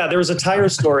office. Yeah, there was a tire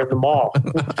store in the mall,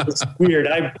 which was weird.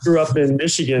 I grew up in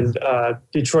Michigan,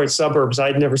 Detroit suburbs.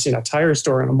 I'd never seen a tire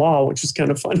store in a mall, which was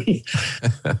kind of funny.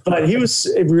 But he was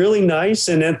really nice.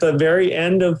 And at the very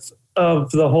end of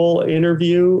the whole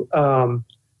interview,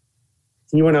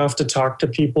 he went off to talk to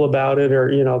people about it,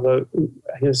 or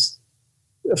his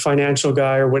financial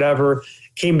guy or whatever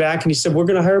came back and he said, "We're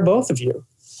going to hire both of you."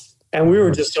 And we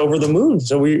were just over the moon.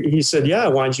 So he said, "Yeah, I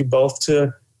want you both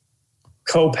to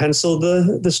co-pencil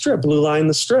the strip, blue line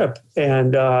the strip."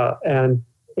 And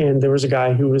there was a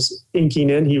guy who was inking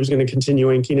it. He was going to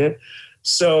continue inking it.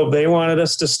 So they wanted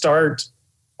us to start,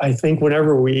 I think,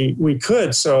 whenever we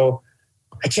could. So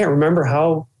I can't remember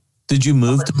how. Did you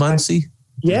move to Muncie?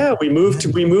 Yeah, we moved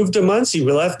to Muncie.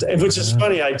 We left, which is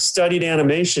funny. I studied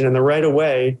animation, and right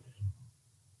away,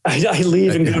 I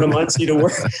leave and go to Muncie to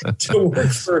work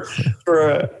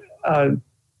for a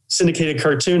syndicated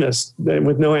cartoonist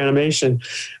with no animation.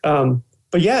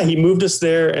 But yeah, he moved us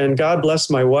there, and God bless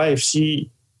my wife.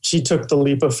 She took the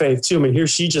leap of faith too. I mean, here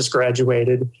she just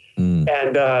graduated,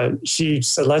 and she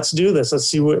said, "Let's do this. Let's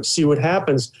see what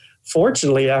happens."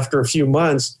 Fortunately, after a few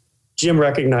months, Jim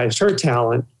recognized her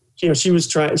talent. She was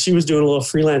doing a little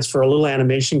freelance for a little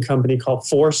animation company called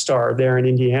 4-Star there in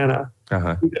Indiana.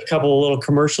 We did a couple of little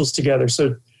commercials together.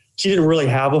 So she didn't really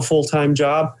have a full-time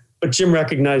job, but Jim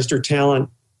recognized her talent,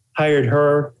 hired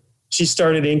her. She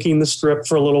started inking the strip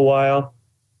for a little while,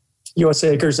 U.S.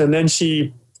 Acres, and then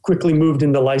she quickly moved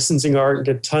into licensing art and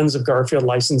did tons of Garfield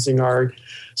licensing art.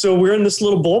 So we're in this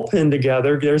little bullpen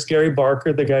together. There's Gary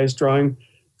Barker, the guy's drawing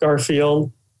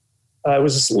Garfield. It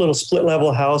was a little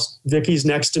split-level house. Vicky's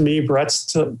next to me, Brett's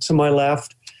to my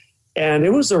left. And it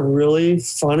was a really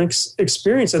fun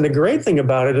experience. And the great thing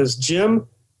about it is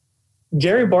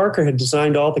Gary Barker had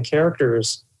designed all the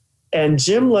characters. And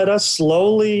Jim let us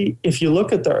slowly, if you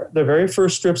look at the very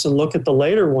first strips and look at the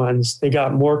later ones, they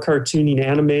got more cartoony and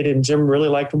animated. And Jim really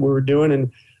liked what we were doing.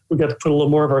 And we got to put a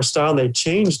little more of our style. And they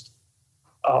changed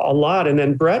a lot. And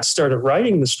then Brett started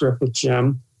writing the strip with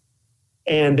Jim.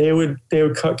 And they would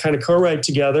kind of co-write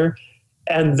together.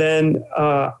 And then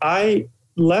I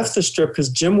left the strip because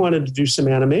Jim wanted to do some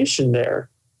animation there,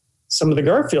 some of the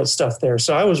Garfield stuff there.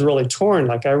 So I was really torn.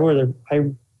 Like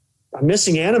I'm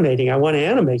missing animating. I want to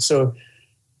animate. So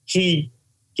he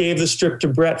gave the strip to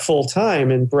Brett full time,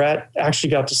 and Brett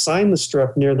actually got to sign the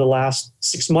strip near the last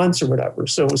 6 months or whatever.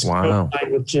 So it was wow.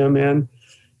 with Jim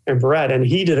Brett, and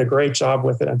he did a great job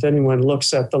with it. If anyone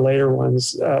looks at the later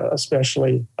ones,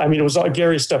 especially, I mean, it was all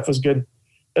Gary's stuff was good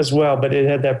as well, but it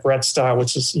had that Brett style,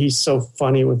 which is he's so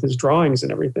funny with his drawings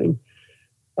and everything.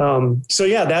 So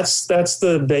yeah, that's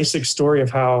the basic story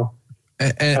of how.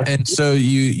 And so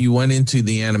you went into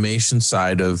the animation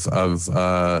side of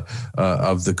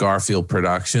the Garfield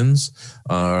Productions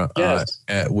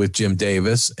with Jim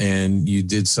Davis, and you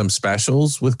did some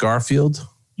specials with Garfield.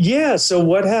 Yeah. So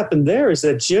what happened there is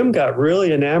that Jim got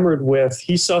really enamored with.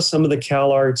 He saw some of the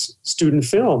CalArts student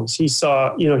films. He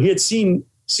saw, he had seen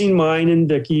mine and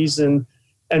Vicky's and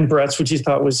Brett's, which he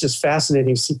thought was just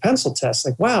fascinating. See pencil tests,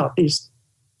 like wow, these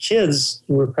kids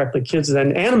who were practically kids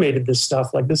then animated this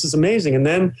stuff, like this is amazing. And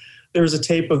then there was a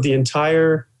tape of the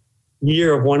entire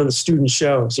year of one of the student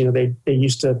shows. They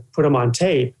used to put them on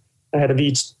tape ahead of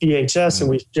each VHS, and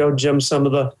we showed Jim some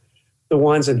of the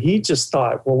ones, and he just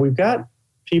thought, well, we've got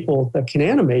people that can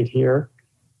animate here.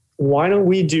 Why don't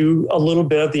we do a little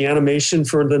bit of the animation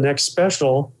for the next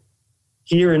special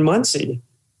here in Muncie?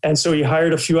 And so he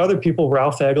hired a few other people,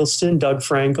 Ralph Eggleston, Doug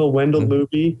Frankel, Wendell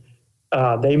Luby.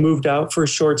 They moved out for a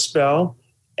short spell,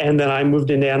 and then I moved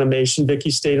into animation.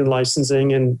 Vicky stayed in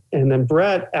licensing, and then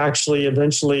Brett actually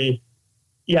eventually,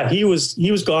 he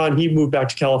was gone. He moved back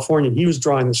to California. He was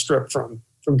drawing the strip from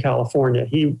California.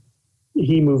 He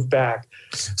moved back.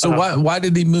 So why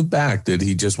did he move back? Did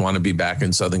he just want to be back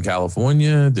in Southern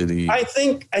California? Did he? I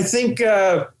think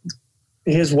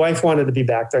his wife wanted to be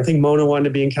back there. I think Mona wanted to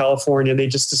be in California. They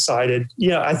just decided.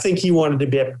 Yeah, I think he wanted to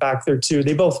be back there too.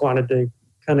 They both wanted to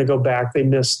kind of go back. They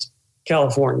missed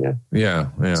California. Yeah.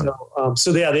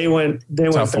 So they went.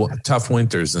 Tough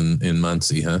winters in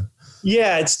Muncie, huh?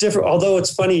 Yeah, it's different. Although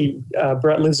it's funny,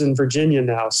 Brett lives in Virginia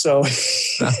now. So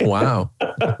wow,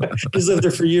 he's lived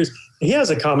there for years. He has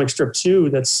a comic strip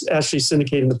too that's actually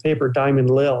syndicated in the paper,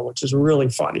 Diamond Lil, which is really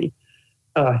funny.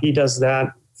 He does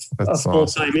that full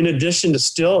time. In addition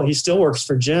to he still works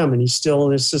for Jim, and he's still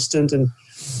an assistant and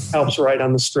helps write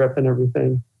on the strip and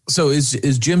everything. So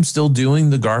is Jim still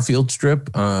doing the Garfield strip?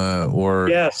 Or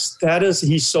yes, that is.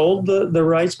 He sold the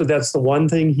rights, but that's the one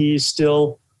thing he's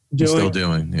still doing. He's still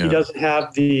doing. Yeah. He doesn't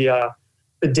have the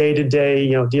day-to-day,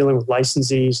 dealing with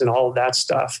licensees and all of that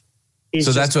stuff. He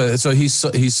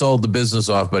sold the business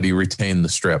off, but he retained the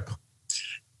strip.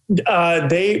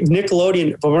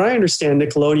 Nickelodeon, from what I understand,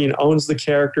 Nickelodeon owns the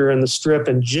character and the strip,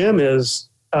 and Jim is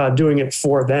doing it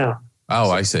for them. Oh,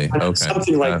 I see. Okay.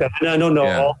 Something like that. And I don't know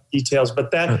all the details,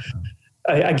 but that,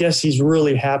 I guess he's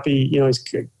really happy. He's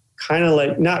kind of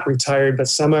like not retired, but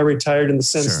semi-retired in the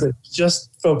sense that he's just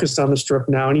focused on the strip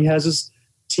now. And he has his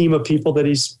team of people that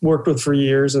he's worked with for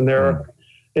years, and they're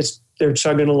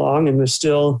chugging along, and they're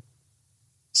still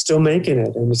making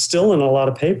it, and it's still in a lot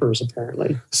of papers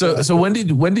apparently. So when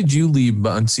did you leave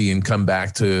Muncie and come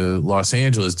back to Los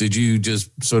Angeles? Did you just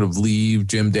sort of leave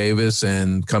Jim Davis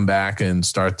and come back and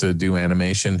start to do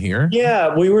animation here?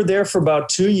 Yeah, we were there for about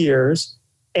 2 years,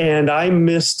 and I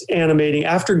missed animating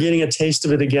after getting a taste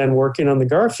of it again, working on the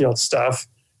Garfield stuff.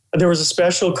 There was a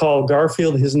special called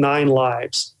Garfield, His 9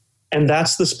 Lives, and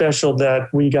that's the special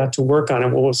that we got to work on.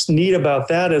 And what was neat about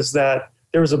that is that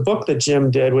there was a book that Jim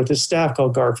did with his staff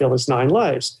called Garfield, His 9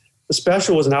 Lives. The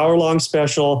special was an hour-long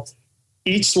special.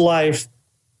 Each of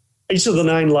the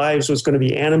 9 lives was going to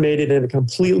be animated in a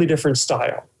completely different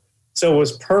style. So it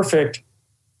was perfect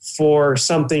for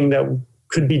something that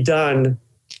could be done,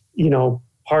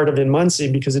 part of in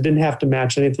Muncie, because it didn't have to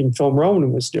match anything Film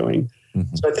Roman was doing.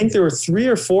 Mm-hmm. So I think there were 3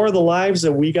 or 4 of the lives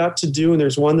that we got to do, and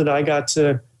there's one that I got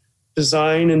to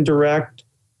design and direct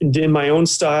in my own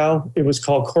style. It was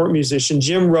called Court Musician.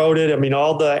 Jim wrote it. I mean,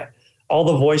 all the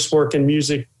voice work and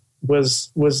music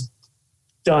was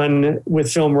done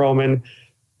with Film Roman.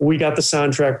 We got the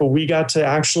soundtrack, but we got to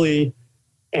actually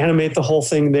animate the whole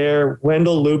thing there.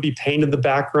 Wendell Luby painted the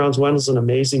backgrounds. Wendell's an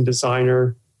amazing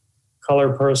designer,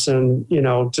 color person,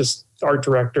 just art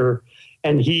director.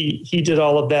 And he did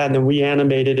all of that. And then we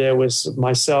animated it. It was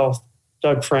myself,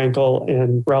 Doug Frankel,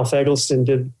 and Ralph Eggleston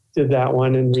did that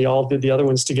one, and we all did the other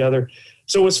ones together.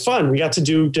 So it was fun. We got to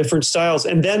do different styles.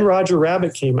 And then Roger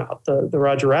Rabbit came out, the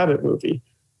Roger Rabbit movie.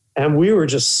 And we were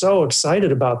just so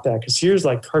excited about that, because here's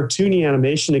like cartoony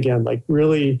animation again, like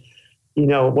really,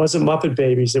 it wasn't Muppet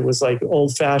Babies. It was like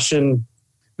old fashioned.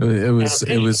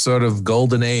 It was sort of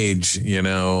golden age,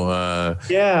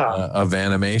 of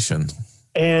animation.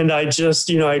 And I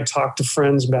just, I talked to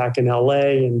friends back in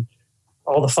LA and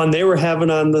all the fun they were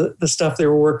having on the stuff they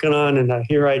were working on. And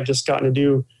here I'd just gotten to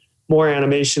do more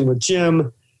animation with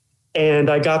Jim. And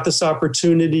I got this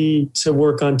opportunity to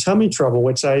work on Tummy Trouble,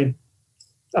 which I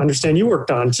understand you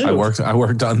worked on too. I worked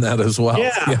on that as well.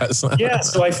 Yeah. Yes. Yeah.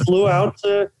 So I flew out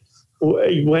to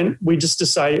we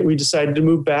decided to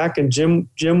move back, and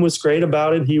Jim was great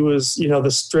about it. He was,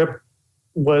 the strip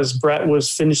Brett was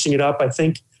finishing it up. I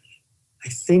think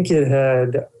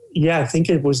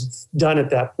it was done at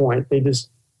that point.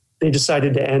 They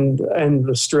decided to end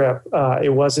the strip.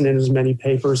 It wasn't in as many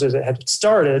papers as it had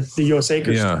started, the U.S.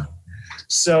 Acres. Yeah.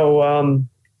 So,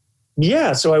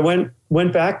 so I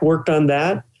went back, worked on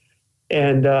that,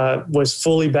 and was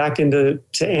fully back into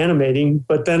animating.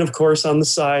 But then, of course, on the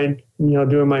side,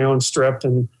 doing my own strip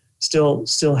and still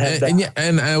had that.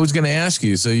 And I was going to ask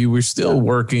you, so you were still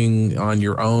working on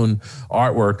your own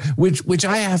artwork, which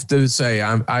I have to say,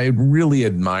 I really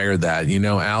admire that.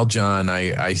 Aljon,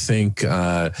 I think,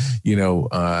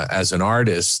 as an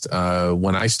artist,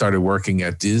 when I started working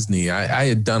at Disney, I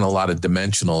had done a lot of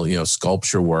dimensional,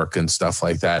 sculpture work and stuff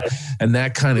like that. And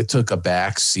that kind of took a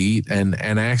back seat. And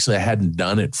actually, I hadn't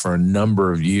done it for a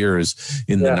number of years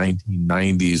in the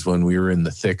 1990s when we were in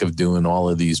the thick of doing all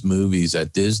of these movies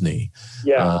at Disney.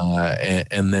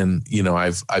 And then,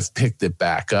 I've picked it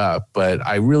back up, but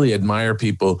I really admire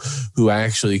people who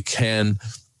actually can,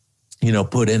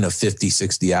 put in a 50,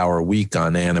 60 hour week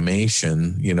on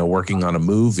animation, working on a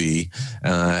movie,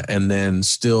 and then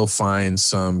still find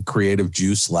some creative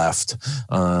juice left,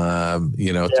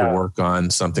 to work on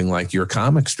something like your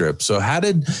comic strip. So how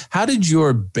did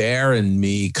your Bear and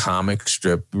Me comic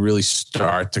strip really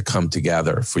start to come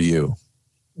together for you?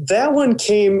 That one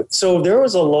came, so there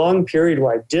was a long period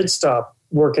where I did stop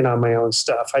working on my own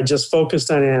stuff. I just focused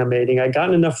on animating. I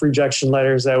gotten enough rejection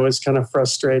letters. I was kind of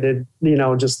frustrated,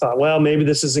 just thought, well, maybe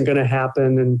this isn't going to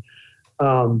happen.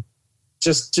 And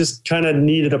just kind of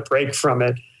needed a break from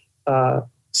it.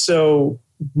 So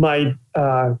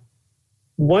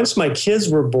once my kids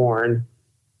were born,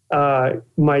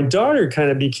 my daughter kind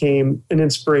of became an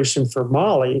inspiration for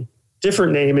Molly,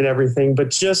 different name and everything. But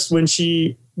just when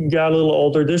she got a little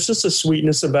older, there's just a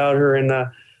sweetness about her and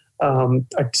a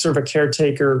sort of a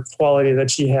caretaker quality that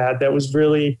she had that was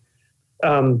really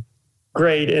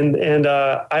great. And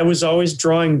I was always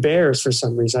drawing bears for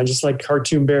some reason. I just like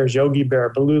cartoon bears, Yogi Bear,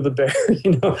 Baloo the Bear,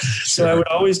 Sure. So I would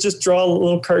always just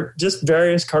draw just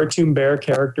various cartoon bear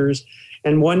characters.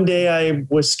 And one day I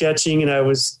was sketching and I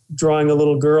was drawing a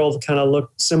little girl that kind of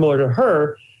looked similar to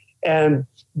her. And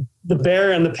the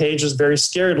bear on the page was very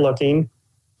scared looking,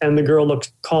 and the girl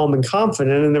looked calm and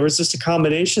confident. And there was just a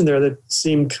combination there that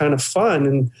seemed kind of fun.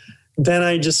 And then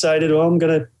I decided, well, I'm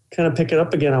going to kind of pick it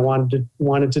up again. I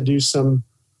wanted to do some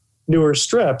newer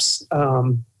strips.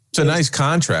 It's a nice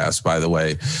contrast, by the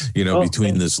way,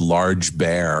 between this large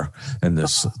bear and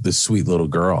this sweet little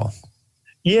girl.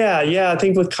 Yeah. I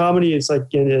think with comedy, it's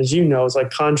like, as you know, it's like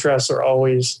contrasts are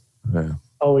always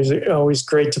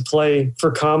great to play for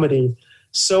comedy.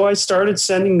 So I started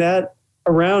sending that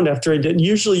around after I did.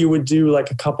 Usually you would do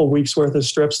like a couple weeks worth of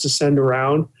strips to send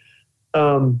around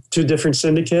to different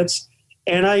syndicates.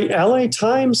 And LA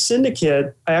Times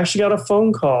Syndicate, I actually got a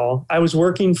phone call. I was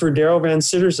working for Daryl Van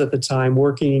Sitters at the time,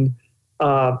 working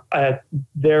at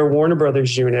their Warner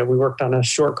Brothers unit. We worked on a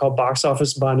short called Box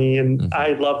Office Bunny, and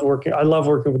I love working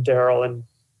with Daryl and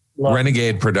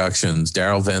Renegade Productions,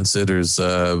 Daryl Van Sitters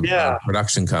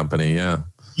production company. Yeah.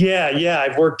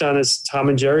 I've worked on his Tom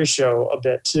and Jerry show a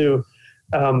bit too.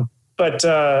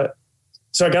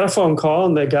 So I got a phone call,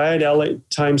 and the guy at LA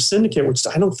Times Syndicate, which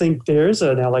I don't think there's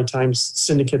an LA Times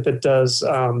Syndicate that does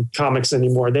comics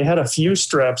anymore. They had a few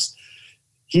strips.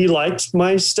 He liked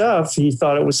my stuff. He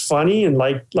thought it was funny and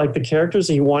liked the characters.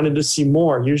 And he wanted to see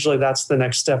more. Usually that's the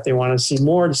next step. They want to see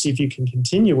more to see if you can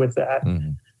continue with that.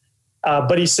 Mm-hmm.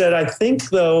 But he said, I think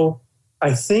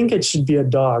it should be a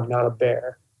dog, not a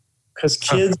bear. Because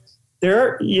kids, kids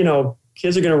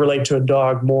are going to relate to a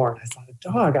dog more. And I thought, a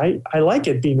dog, I like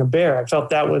it being a bear. I felt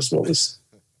that was what was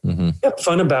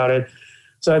fun about it.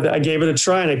 So I gave it a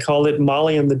try, and I called it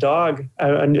Molly and the Dog.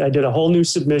 I did a whole new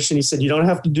submission. He said, you don't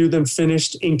have to do them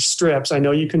finished ink strips. I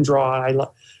know you can draw.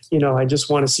 I just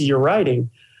want to see your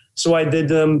writing. So I did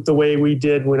them the way we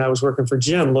did when I was working for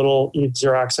Jim, you'd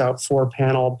Xerox out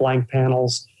 4-panel blank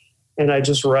panels, and I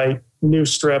just write new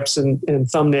strips and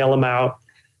thumbnail them out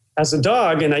as a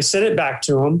dog. And I sent it back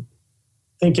to him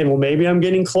thinking, well, maybe I'm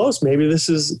getting close. Maybe this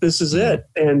is it.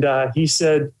 And he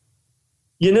said,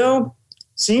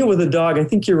 seeing it with a dog, I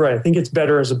think you're right. I think it's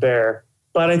better as a bear,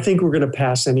 but I think we're going to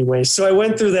pass anyway. So I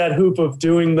went through that hoop of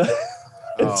doing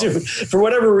for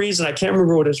whatever reason. I can't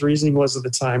remember what his reasoning was at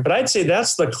the time, but I'd say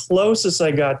that's the closest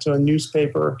I got to a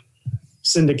newspaper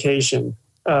syndication.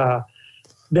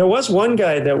 There was one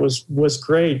guy that was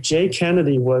great. Jay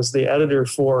Kennedy was the editor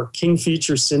for King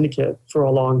Features Syndicate for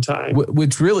a long time.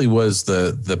 Which really was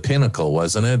the pinnacle,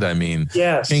 wasn't it? I mean,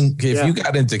 yes. If you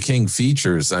got into King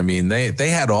Features, I mean, they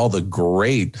had all the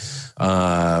great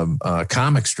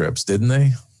comic strips, didn't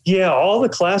they? Yeah, all the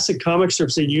classic comic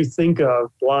strips that you think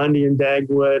of, Blondie and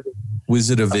Dagwood.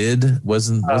 Wizard of Id? Was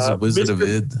it Wizard of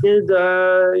Id?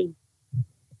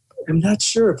 I'm not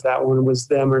sure if that one was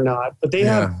them or not, but they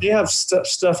have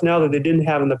stuff now that they didn't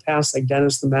have in the past, like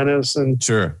Dennis the Menace and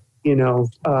sure,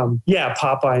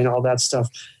 Popeye and all that stuff.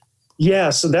 Yeah,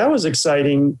 so that was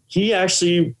exciting. He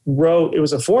actually wrote. It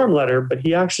was a form letter, but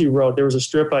he actually wrote. There was a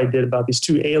strip I did about these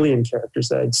two alien characters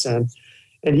that I'd sent,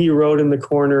 and he wrote in the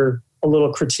corner a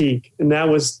little critique, and that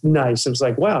was nice. It was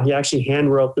like, wow, he actually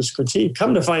hand wrote this critique.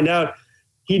 Come to find out,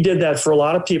 he did that for a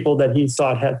lot of people that he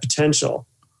thought had potential.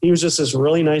 He was just this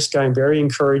really nice guy and very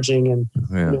encouraging, and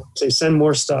they send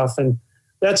more stuff. And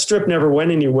that strip never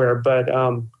went anywhere, but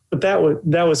that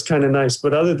was kind of nice.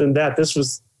 But other than that, this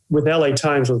was with LA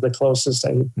Times was the closest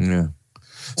I. Yeah.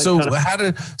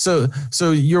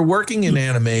 So you're working in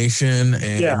animation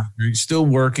and you're still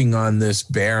working on this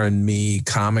Bear and Me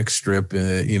comic strip,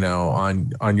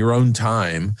 on your own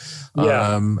time.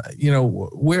 Yeah.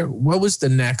 What was the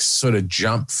next sort of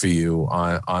jump for you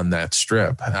on that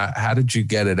strip? How did you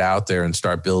get it out there and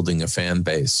start building a fan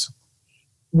base?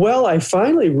 Well, I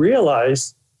finally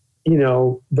realized,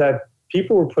 that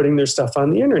people were putting their stuff on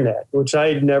the internet, which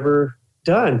I had never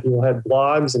done. People had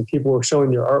blogs and people were showing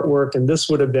their artwork, and this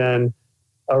would have been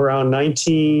around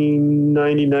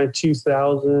 1999,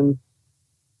 2000.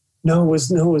 No, it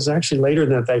was actually later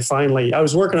than that. I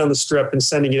was working on the strip and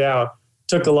sending it out,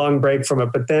 took a long break from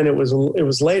it, but then it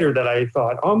was later that I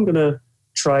thought, I'm going to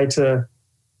try to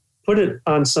put it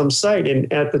on some site.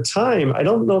 And at the time, I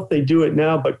don't know if they do it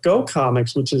now, but Go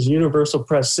Comics, which is Universal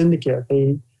Press Syndicate,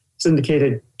 they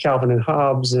syndicated Calvin and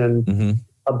Hobbes and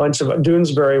a bunch of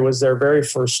Doonesbury was their very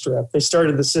first strip. They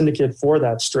started the syndicate for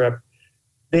that strip.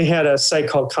 They had a site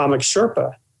called Comic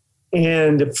Sherpa.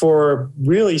 And for a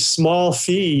really small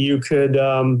fee, you could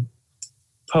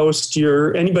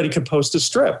anybody could post a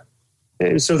strip.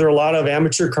 And so there are a lot of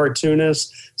amateur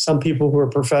cartoonists, some people who are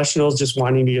professionals just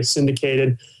wanting to get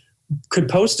syndicated, could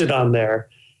post it on there.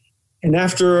 And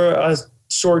after a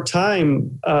short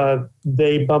time,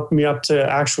 they bumped me up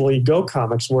to actually Go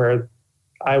Comics, where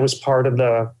I was part of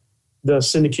the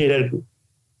syndicated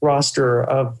roster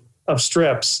of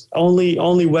strips.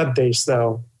 Only web-based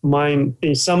though. Mine,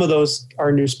 some of those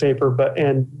are newspaper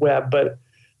and web, but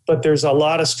there's a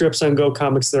lot of strips on Go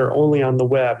Comics that are only on the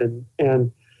web.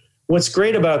 And what's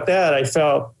great about that, I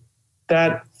felt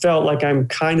like I'm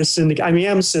kind of syndicated.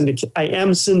 I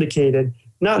am syndicated,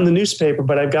 not in the newspaper,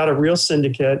 but I've got a real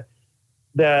syndicate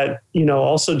that,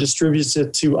 also distributes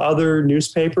it to other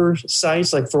newspaper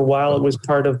sites. Like for a while, it was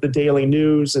part of the Daily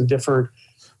News and different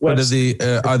websites.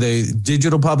 But are they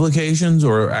digital publications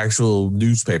or actual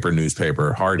newspaper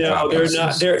hard copies? No,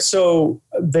 they're not. So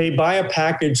they buy a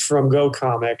package from Go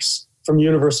Comics, from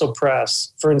Universal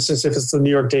Press. For instance, if it's the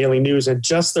New York Daily News, and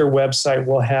just their website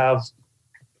will have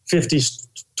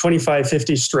 25,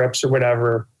 50 strips or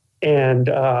whatever. And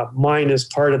mine is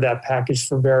part of that package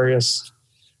for various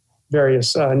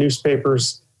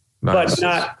newspapers, nice. But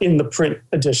not in the print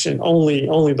edition,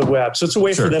 only the web. So it's a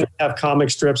way for them to have comic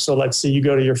strips. So let's say you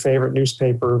go to your favorite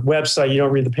newspaper website, you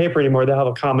don't read the paper anymore, they'll have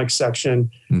a comic section,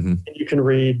 and you can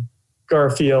read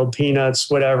Garfield, Peanuts,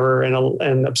 whatever,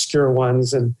 and obscure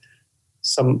ones, and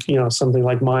some, something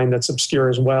like mine that's obscure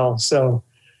as well. So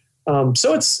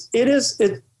that's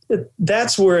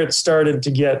where it started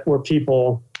to get where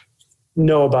people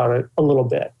know about it a little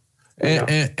bit.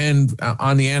 And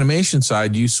on the animation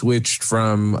side, you switched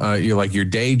from your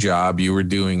day job. You were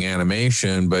doing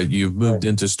animation, but you've moved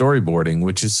into storyboarding,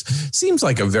 which seems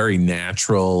like a very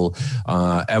natural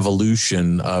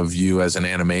evolution of you as an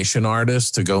animation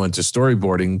artist to go into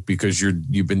storyboarding, because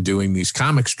you've been doing these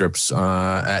comic strips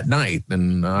at night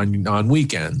and on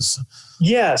weekends.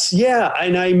 Yes, yeah,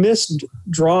 and I missed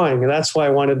drawing, and that's why I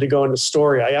wanted to go into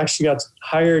story. I actually got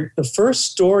hired the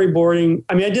first storyboarding.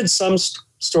 I mean, I did some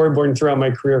storyboarding throughout my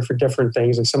career for different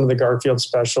things, like some of the Garfield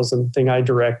specials and the thing I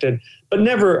directed, but I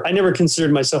never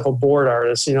considered myself a board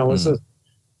artist. It was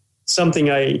something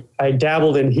I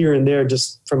dabbled in here and there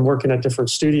just from working at different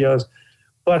studios.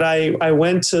 But I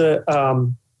went to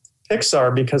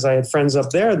Pixar because I had friends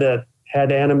up there that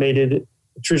had animated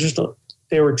traditional.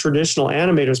 They were traditional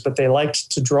animators, but they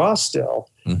liked to draw still.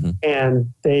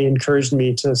 And they encouraged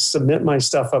me to submit my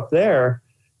stuff up there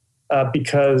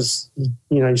because,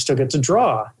 you still get to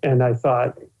draw. And I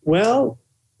thought, well,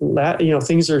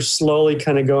 things are slowly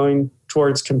kind of going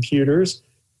towards computers.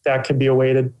 that could be a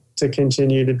way to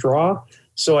continue to draw.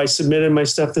 So I submitted my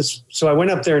stuff. So I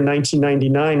went up there in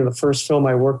 1999, and the first film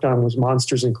I worked on was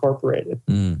Monsters Incorporated.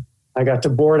 I got to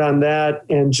board on that,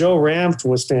 and Joe Ranft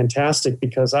was fantastic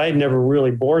because I had never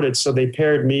really boarded. So they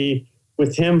paired me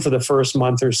with him for the first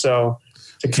month or so.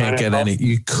 You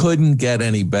couldn't get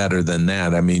any better than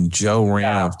that. I mean, Joe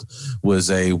Ranft was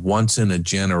a once in a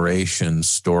generation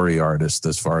story artist,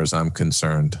 as far as I'm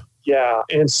concerned. Yeah,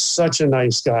 and such a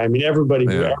nice guy. I mean, everybody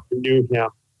who ever knew him,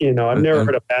 I've never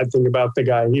heard a bad thing about the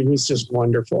guy. He was just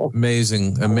wonderful.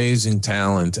 Amazing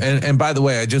talent. And by the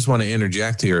way, I just want to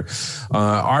interject here.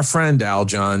 Our friend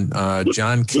John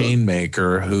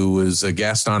Canemaker, who was a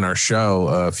guest on our show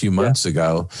a few months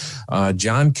ago,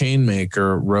 John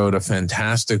Canemaker wrote a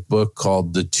fantastic book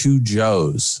called The Two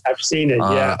Joes. I've seen it,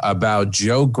 about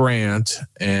Joe Grant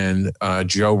and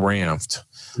Joe Ranft.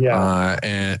 Yeah.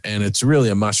 And it's really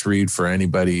a must read for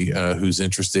anybody who's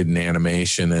interested in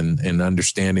animation and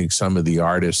understanding some of the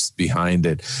artists behind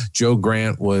it. Joe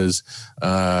Grant was,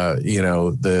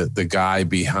 the guy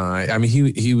behind, I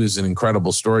mean, he was an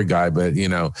incredible story guy, but,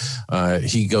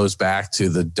 he goes back to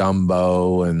the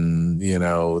Dumbo and,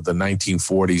 the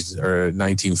 1940s or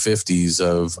 1950s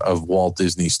of Walt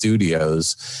Disney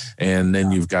Studios. And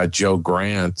then you've got Joe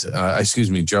Ranft,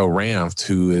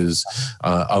 who is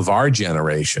of our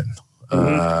generation.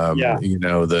 The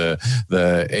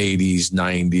 80s,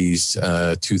 90s,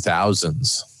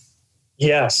 2000s.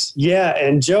 Yes. Yeah.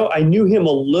 And Joe, I knew him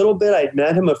a little bit. I'd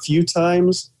met him a few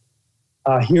times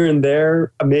here and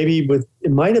there,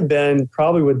 it might have been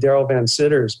probably with Daryl Van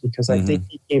Sitters, because I think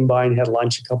he came by and had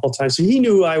lunch a couple of times. So he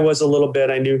knew who I was a little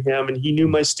bit. I knew him, and he knew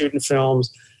my student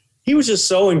films. He was just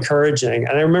so encouraging.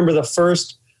 And I remember the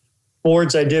first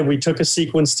boards I did, we took a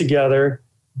sequence together,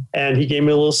 and he gave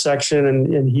me a little section,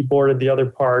 and he boarded the other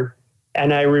part.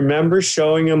 And I remember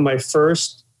showing him my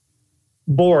first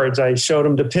boards. I showed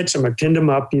him to pitch them. I pinned them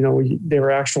up. They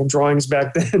were actual drawings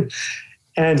back then.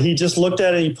 And he just looked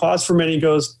at it. He paused for a minute. He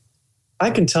goes,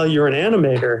 "I can tell you're an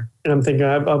animator." And I'm thinking,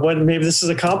 maybe this is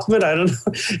a compliment. I don't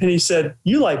know. And he said,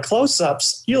 "You like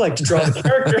close-ups. You like to draw the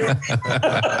character."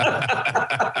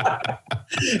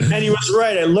 And he was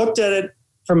right. I looked at it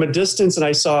from a distance, and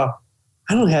I saw,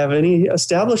 I don't have any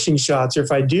establishing shots, or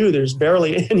if I do, there's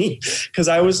barely any, because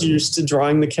I was used to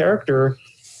drawing the character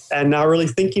and not really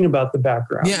thinking about the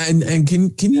background. Yeah, and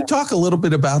can you talk a little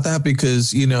bit about that?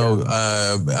 Because, you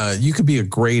could be a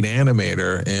great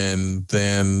animator and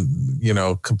then,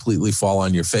 completely fall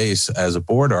on your face as a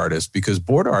board artist, because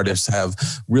board artists have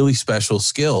really special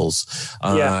skills.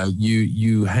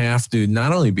 You have to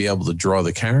not only be able to draw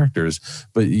the characters,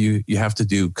 but you have to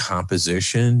do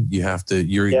composition. You have to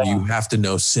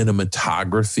know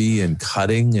cinematography and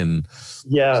cutting. And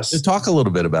just talk a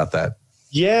little bit about that.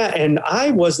 Yeah, and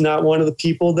I was not one of the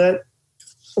people that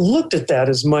looked at that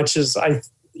as much as I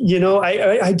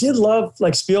did love,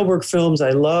 like, Spielberg films. I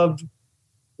loved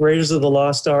Raiders of the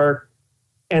Lost Ark,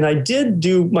 and I did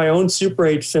do my own Super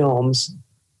 8 films.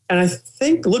 And I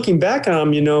think looking back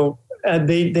on them,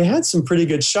 they had some pretty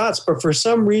good shots, but for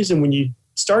some reason, when you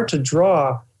start to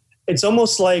draw, it's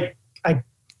almost like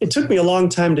it took me a long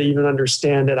time to even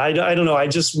understand it. I don't know. I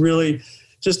just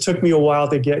took me a while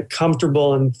to get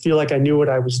comfortable and feel like I knew what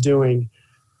I was doing.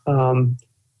 To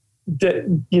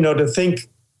think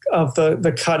of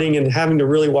the cutting and having to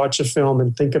really watch a film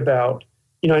and think about,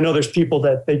 I know there's people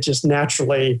that they just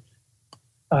naturally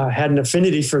had an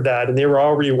affinity for that, and they were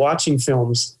already watching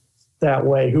films that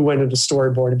way who went into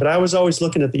storyboarding. But I was always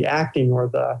looking at the acting or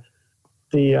the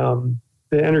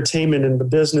entertainment and the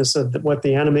business of what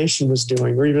the animation was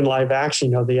doing, or even live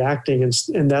action, the acting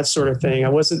and that sort of thing. I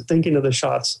wasn't thinking of the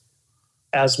shots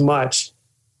as much.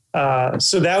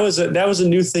 So that was a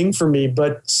new thing for me,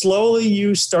 but slowly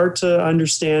you start to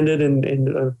understand it. And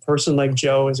a person like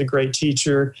Joe is a great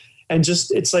teacher, and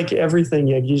it's like everything.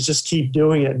 You just keep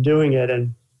doing it.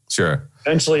 And sure.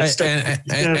 Eventually,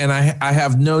 and I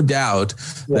have no doubt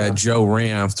that Joe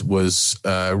Ranft was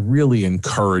really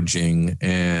encouraging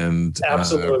and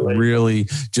really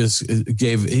just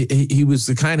gave. He was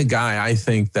the kind of guy, I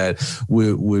think, that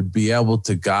would be able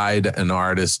to guide an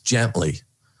artist gently.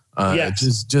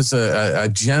 Just a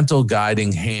gentle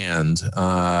guiding hand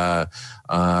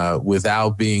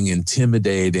without being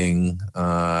intimidating,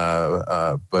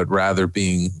 but rather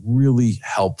being really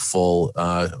helpful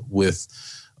with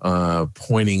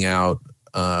pointing out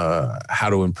how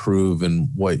to improve and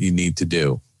what you need to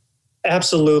do.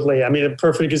 Absolutely. I mean, a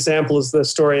perfect example is the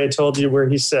story I told you where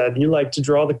he said, "You like to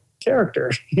draw the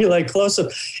character. You like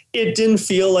close-up." It didn't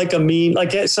feel like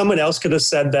like someone else could have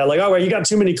said that, like, "Oh, well, you got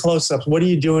too many close-ups. What are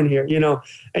you doing here?"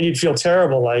 And you'd feel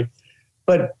terrible.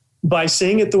 But by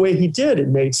saying it the way he did, it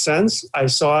made sense. I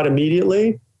saw it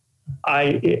immediately.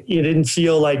 It didn't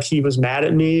feel like he was mad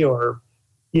at me or,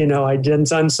 I didn't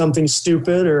done something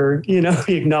stupid or, he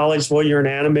acknowledged, well, you're an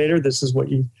animator. This is what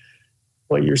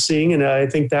you're seeing. And I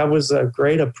think that was a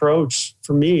great approach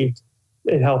for me.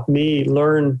 It helped me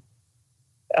learn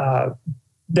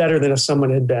better than if someone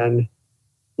had been,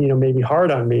 maybe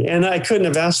hard on me. And I couldn't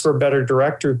have asked for a better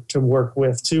director to work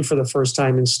with too, for the first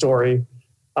time in story.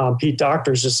 Pete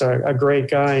Docter's just a great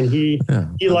guy, and he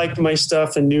liked my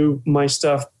stuff and knew my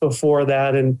stuff before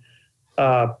that. And,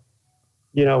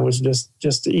 was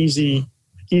just easy.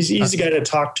 He's an easy guy to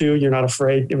talk to. You're not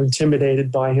afraid or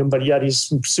intimidated by him, but yet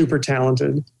he's super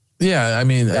talented. Yeah, I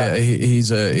mean,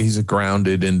 he's a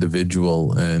grounded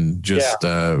individual and just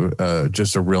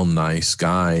a real nice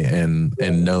guy and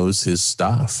knows his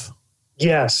stuff.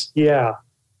 Yes, yeah,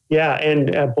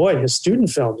 and boy, his student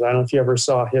films. I don't know if you ever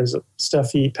saw his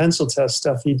stuff. Pencil test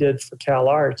stuff he did for Cal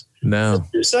Arts. No,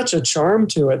 there's such a charm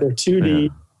to it. They're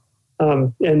 2D,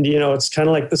 and it's kind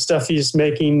of like the stuff he's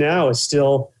making now is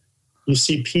still. You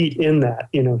see Pete in that,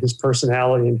 his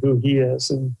personality and who he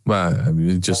is, and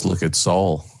just look at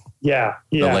Soul. Yeah.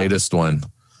 The latest one,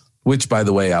 which, by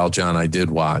the way, Aljon, I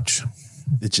did watch.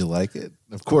 Did you like it?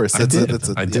 Of course. I did.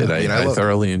 I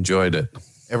thoroughly enjoyed it.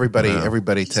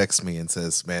 Everybody texts me and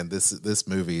says, man, this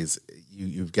movie is,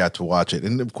 you've got to watch it.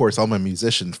 And of course, all my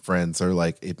musician friends are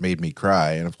like, it made me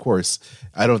cry. And of course,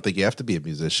 I don't think you have to be a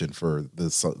musician for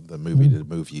the movie to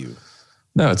move you.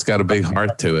 No, it's got a big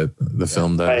heart to it. The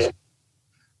film does. Right.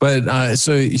 But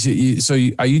so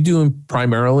are you doing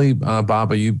primarily,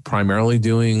 Bob? Are you primarily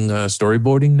doing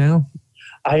storyboarding now?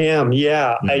 I am.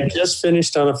 Yeah, I just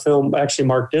finished on a film. Actually,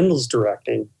 Mark Dindal's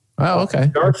directing. Oh, okay.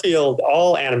 Garfield,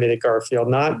 all animated Garfield,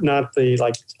 not the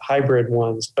like hybrid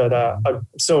ones. But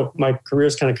so my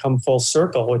career's kind of come full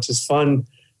circle, which is fun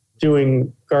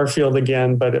doing Garfield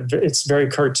again. But it's very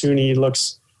cartoony.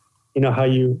 Looks. How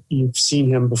you've seen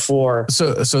him before.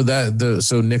 So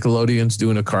Nickelodeon's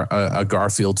doing a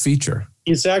Garfield feature.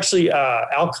 It's actually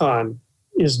Alcon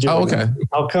is doing. Oh, okay. It.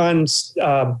 Alcon's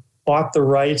bought the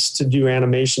rights to do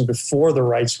animation before the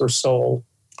rights were sold.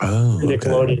 Oh, to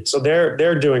Nickelodeon. Okay. So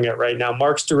they're doing it right now.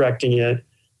 Mark's directing it,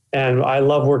 and I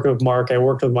love working with Mark. I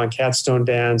worked with him on Catstone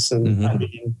Dance, and I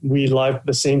mean, we like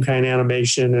the same kind of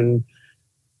animation and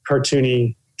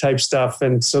cartoony type stuff,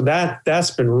 and so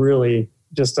that's been really.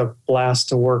 Just a blast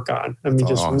to work on. I mean,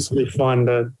 just awesome. Really fun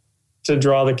to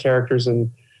draw the characters and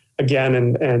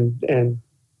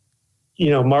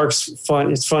Mark's fun.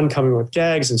 It's fun coming with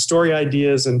gags and story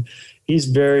ideas, and he's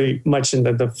very much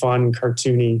into the fun,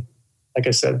 cartoony, like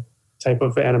I said, type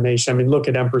of animation. I mean, look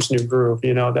at Emperor's New Groove.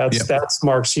 That's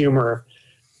Mark's humor,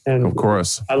 and of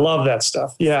course, I love that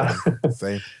stuff. Yeah,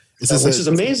 Same. Which is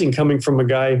amazing coming from a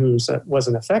guy who was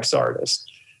an effects artist.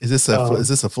 Is this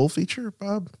a full feature,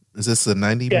 Bob? Is this a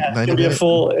 90? Yeah, 90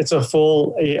 it's a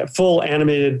full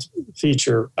animated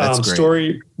feature. That's great.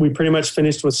 Story. We pretty much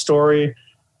finished with story,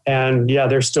 and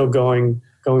they're still going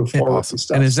forward with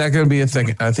stuff. And is that going to be a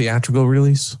theatrical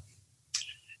release?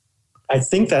 I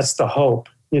think that's the hope.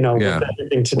 With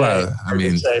everything today. Well, I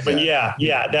mean,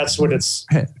 but that's what it's.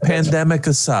 Pandemic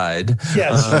aside,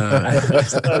 yes,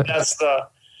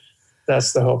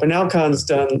 that's the hope. And Alcon's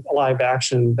done live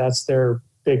action. That's their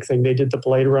big thing. They did the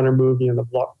Blade Runner movie and the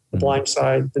Blind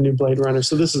Side, the new Blade Runner.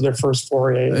 So this is their first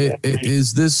foray.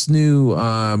 Is this new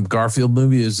Garfield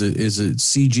movie? Is it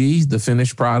CG, the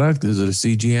finished product? Is it a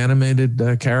CG animated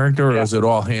character, or is it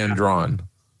all hand drawn?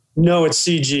 No, it's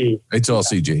CG. It's all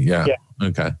CG. Yeah.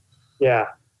 Okay. Yeah.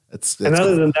 And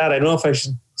other than that, I don't know if I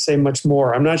should say much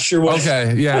more. I'm not sure what.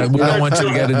 Okay. Yeah. We don't want you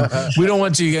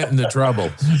to get into trouble.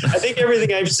 I think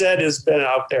everything I've said has been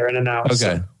out there and announced.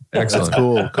 Okay.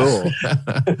 Excellent. Cool.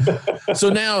 So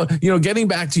now, getting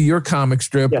back to your comic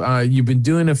strip, you've been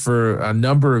doing it for a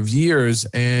number of years,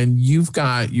 and you've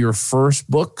got your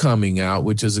first book coming out,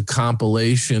 which is a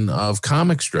compilation of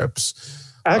comic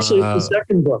strips. Actually, it's the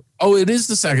second book. Oh, it is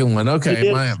the second one. Okay.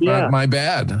 My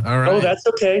bad. All right. Oh, that's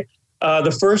okay.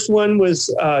 The first one was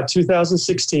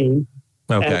 2016.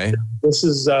 Okay. This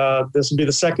will be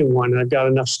the second one. I've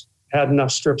had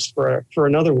enough strips for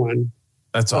another one.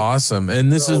 That's awesome. And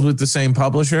this is with the same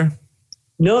publisher?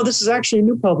 No, this is actually a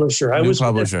new publisher. I was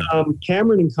with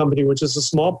Cameron and Company, which is a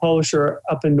small publisher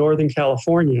up in Northern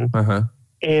California. Uh-huh.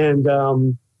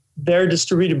 And they're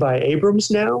distributed by Abrams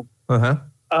now.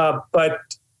 Uh-huh. But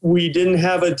we didn't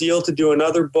have a deal to do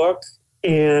another book.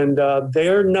 And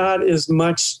they're not as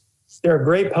much... They're a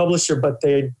great publisher, but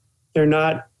they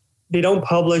don't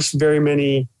publish very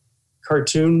many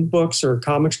cartoon books or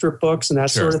comic strip books and that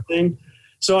sort of thing.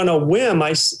 So on a whim,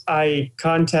 I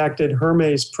contacted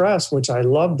Hermes Press, which I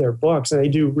love their books, and they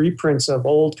do reprints of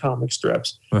old comic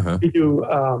strips. Uh-huh. They do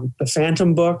the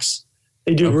Phantom books.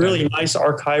 They do really nice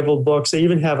archival books. They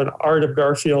even have an Art of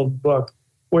Garfield book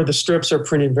where the strips are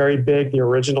printed very big, the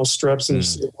original strips, and you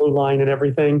see the blue line and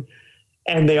everything.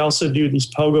 And they also do these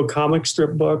Pogo comic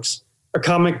strip books, or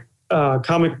comic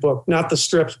book, not the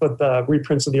strips, but the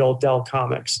reprints of the old Dell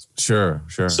comics. Sure.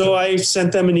 So I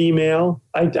sent them an email.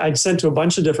 I'd sent to a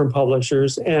bunch of different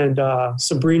publishers, and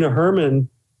Sabrina Herman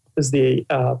is the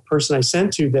person I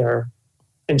sent to there.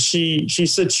 And she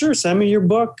said, sure, send me your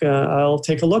book. I'll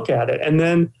take a look at it. And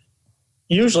then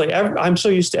usually I'm so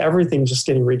used to everything just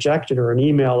getting rejected, or an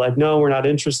email like, no, we're not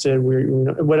interested,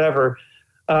 whatever.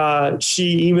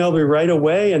 She emailed me right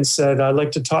away and said, I'd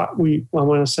like to talk. I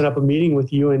want to set up a meeting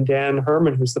with you and Dan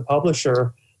Herman, who's the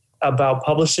publisher, about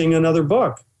publishing another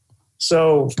book.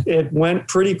 So it went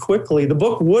pretty quickly. The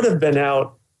book would have been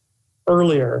out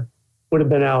earlier, would have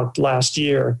been out last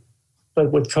year,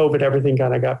 but with COVID, everything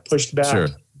kind of got pushed back. Sure.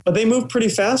 But they moved pretty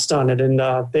fast on it, and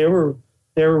they were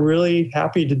really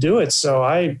happy to do it. So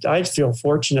I feel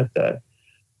fortunate that,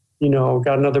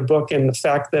 got another book, and the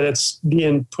fact that it's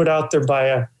being put out there by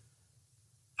a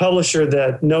publisher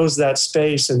that knows that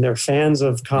space and they're fans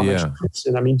of comics.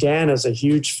 And I mean, Dan is a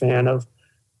huge fan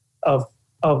of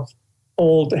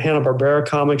old Hanna-Barbera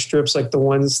comic strips, like the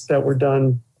ones that were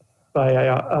done by,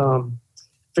 I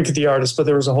forget the artist, but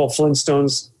there was a whole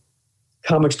Flintstones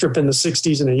comic strip in the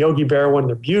 60s and a Yogi Bear one.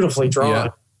 They're beautifully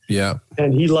drawn. Yeah.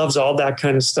 And he loves all that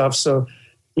kind of stuff. So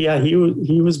yeah,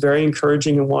 he was very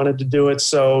encouraging and wanted to do it.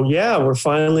 So yeah,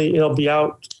 it'll be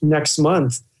out next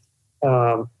month.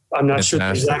 I'm not sure the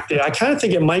exact date. I kind of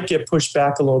think it might get pushed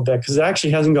back a little bit because it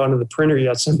actually hasn't gone to the printer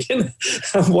yet. So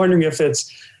I'm wondering if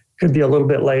could be a little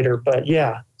bit later, but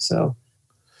yeah, so.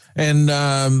 And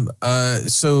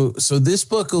so this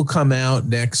book will come out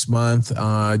next month.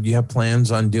 You have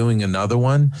plans on doing another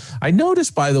one? I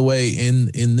noticed, by the way,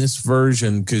 in this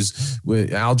version, because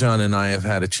Aljon and I have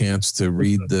had a chance to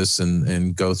read this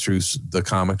and go through the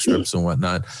comic strips and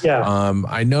whatnot. Yeah.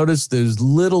 I noticed there's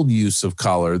little use of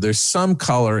color. There's some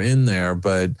color in there,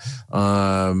 but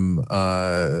not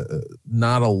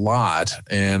a lot.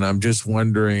 And I'm just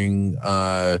wondering,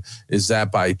 is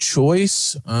that by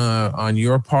choice on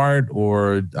your part?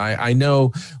 Or I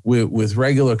know with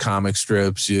regular comic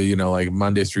strips, like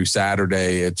Monday through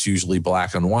Saturday, it's usually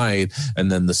black and white,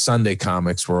 and then the Sunday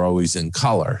comics were always in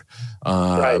color.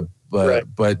 Right.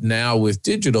 But now with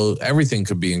digital, everything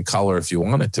could be in color if you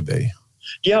want it to be.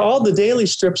 Yeah, all the daily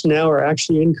strips now are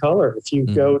actually in color. If you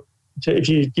if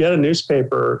you get a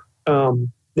newspaper,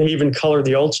 they even color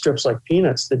the old strips like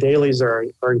Peanuts. The dailies are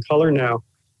in color now.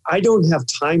 I don't have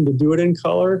time to do it in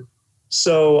color,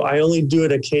 so I only do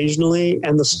it occasionally.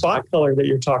 And the spot color that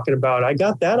you're talking about, I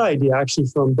got that idea actually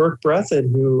from Burke Breathed,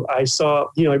 who I saw,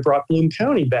 he brought Bloom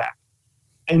County back.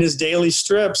 And his daily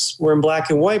strips were in black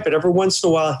and white, but every once in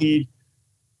a while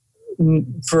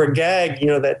for a gag,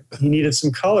 that he needed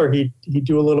some color, he'd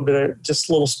do a little bit of just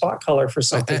a little spot color for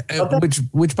something.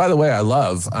 Which by the way, I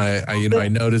love. I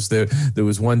noticed there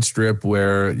was one strip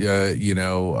where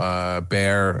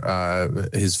Bear,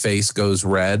 his face goes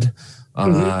red.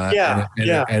 And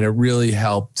it really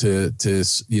helped to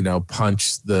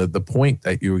punch the point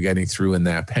that you were getting through in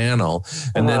that panel.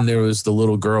 And then there was the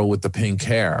little girl with the pink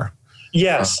hair.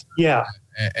 Yes.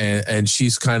 And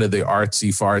she's kind of the artsy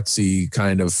fartsy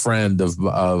kind of friend of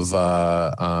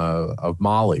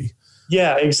Molly.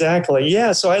 Yeah, exactly.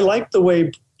 Yeah. So I liked the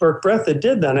way Burke Breathed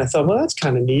did that. And I thought, well, that's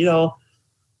kind of neat. I'll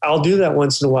do that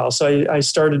once in a while. So I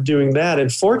started doing that.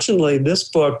 And fortunately, this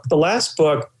book, the last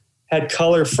book, had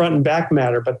color front and back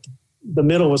matter, but the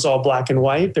middle was all black and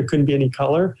white. There couldn't be any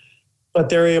color, but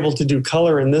they're able to do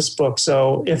color in this book.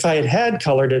 So if I had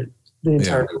colored it, the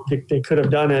entire book, they could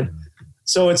have done it.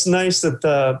 So it's nice that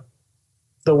the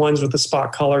ones with the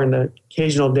spot color and the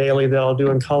occasional daily that I'll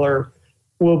do in color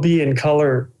will be in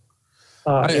color.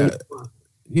 The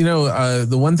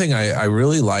one thing I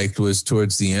really liked was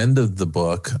towards the end of the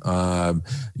book,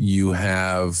 you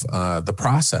have the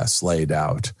process laid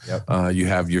out. Yep. You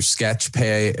have your sketch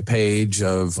page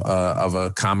of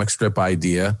a comic strip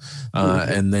idea,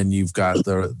 and then you've got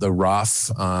the rough,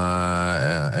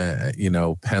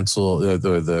 pencil,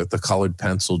 the colored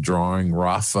pencil drawing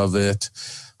rough of it,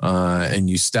 and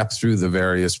you step through the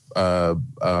various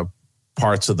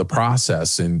parts of the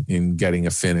process in getting a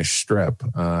finished strip.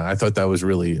 I thought that was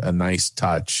really a nice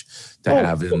touch to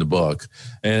have in the book,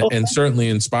 and certainly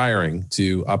inspiring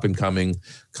to up and coming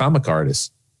comic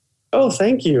artists. Oh,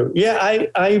 thank you. Yeah,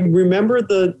 I remember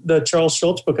the Charles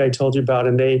Schultz book I told you about,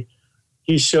 and he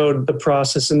he showed the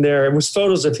process in there. It was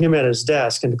photos of him at his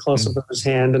desk and a close-up of his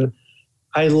hand. And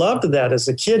I loved that as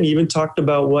a kid. He even talked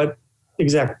about what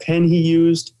exact pen he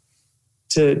used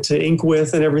to ink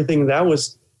with and everything. That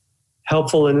was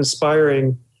helpful and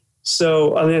inspiring.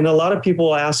 So, and a lot of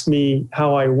people ask me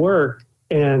how I work,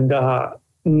 and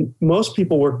most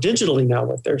people work digitally now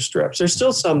with their strips. There's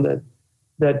still some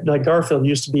that like Garfield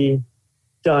used to be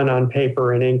done on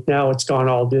paper and ink. Now it's gone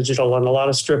all digital, and a lot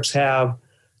of strips have.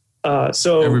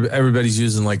 So everybody's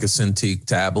using like a Cintiq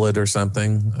tablet or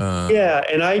something. Yeah,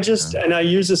 and I use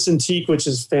a Cintiq, which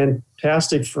is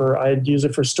fantastic I'd use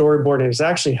it for storyboarding. It's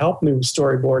actually helped me with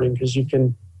storyboarding because you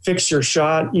can fix your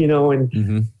shot,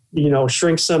 and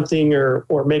shrink something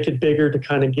or make it bigger to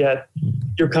kind of get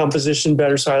your composition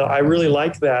better. So I really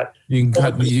like that. You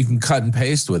can cut and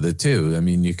paste with it too. I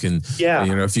mean, you can,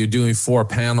 if you're doing 4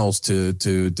 panels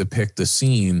to depict the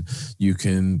scene, you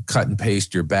can cut and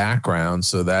paste your background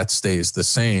so that stays the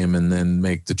same and then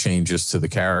make the changes to the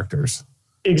characters.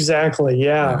 Exactly.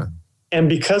 Yeah. And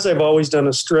because I've always done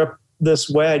a strip this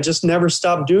way, I just never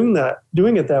stopped doing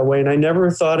it that way. And I never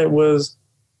thought it was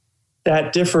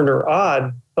that different or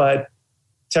odd, but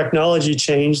technology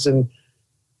changed and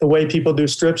the way people do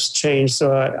strips changed.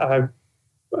 So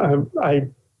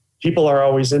people are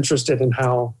always interested in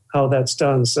how that's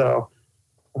done. So,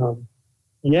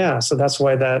 so that's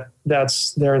why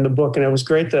that's there in the book. And it was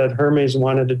great that Hermes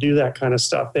wanted to do that kind of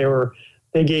stuff.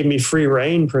 They gave me free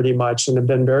reign pretty much and have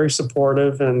been very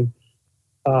supportive. And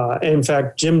in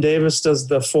fact, Jim Davis does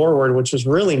the foreword, which was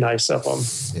really nice of him.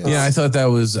 Yeah, I thought that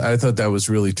was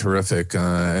really terrific. It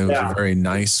was a very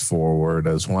nice foreword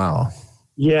as well.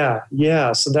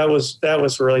 Yeah. So that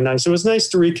was really nice. It was nice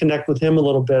to reconnect with him a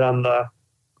little bit on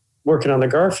working on the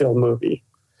Garfield movie.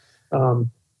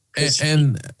 And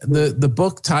the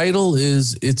book title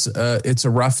is It's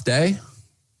a Rough Day.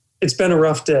 It's been a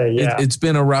rough day. Yeah, it's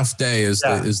been a rough day. Is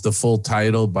the full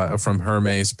title from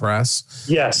Hermes Press?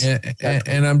 Yes.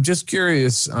 And I'm just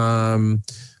curious,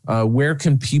 where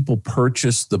can people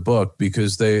purchase the book?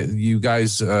 Because you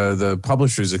guys, the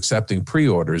publisher's accepting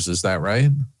pre-orders. Is that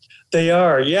right? They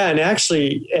are. Yeah, and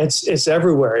actually, it's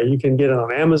everywhere. You can get it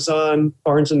on Amazon,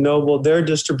 Barnes and Noble. Their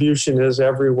distribution is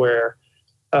everywhere.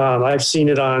 I've seen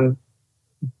it on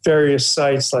various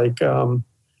sites like.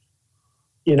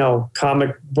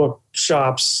 Comic book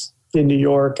shops in New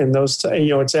York and those,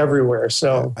 it's everywhere.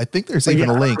 So I think there's even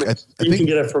a link. You can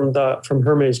get it from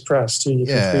Hermes Press too. You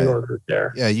can pre-order it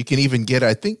there. Yeah, you can even get,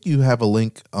 I think you have a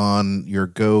link on your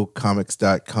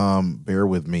gocomics.com Bear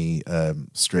With Me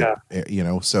strip,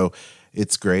 so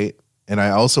it's great. And I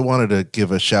also wanted to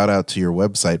give a shout out to your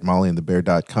website,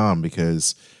 mollyandthebear.com,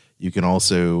 because you can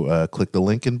also click the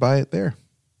link and buy it there.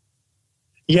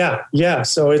 Yeah.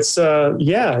 So it's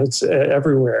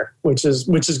everywhere, which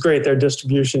is great. Their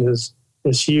distribution is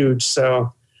huge.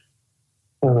 So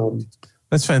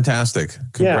that's fantastic.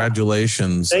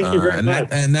 Congratulations. Thank you very much.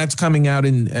 And that's coming out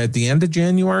at the end of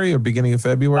January or beginning of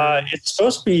February? It's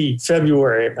supposed to be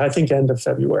February. I think end of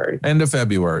February. End of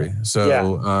February.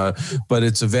 So, but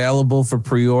it's available for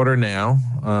pre-order now.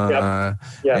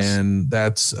 Yes. And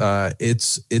that's,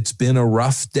 it's been a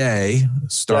rough day,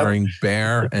 starring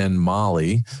Bear and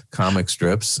Molly comic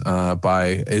strips,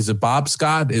 is it Bob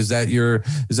Scott? Is that your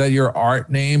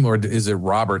art name, or is it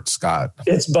Robert Scott?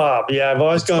 It's Bob. Yeah. I've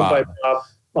always gone by Bob.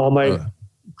 All my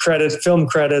film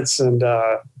credits, and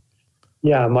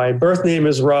my birth name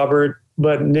is Robert,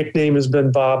 but nickname has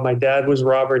been Bob. My dad was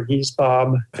Robert, he's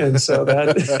Bob, and so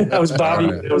that I was Bobby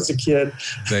when I was a kid.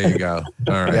 There you go.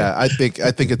 All right. Yeah, I think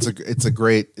it's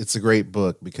a great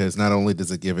book, because not only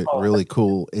does it give it really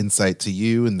cool insight to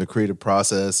you and the creative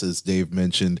process, as Dave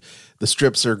mentioned, the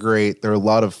strips are great. They're a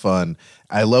lot of fun.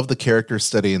 I love the character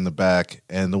study in the back,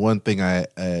 and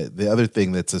the other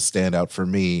thing that's a standout for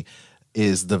me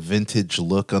is the vintage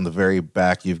look on the very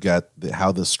back. You've got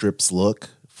how the strips look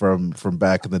from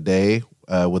back in the day,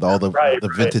 with all the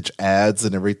vintage ads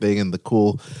and everything, and the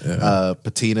cool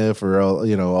patina for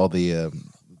all the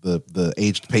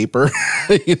aged paper,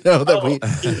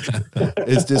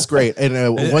 it's just great. And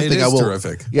one thing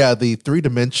terrific. The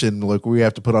 3D look, we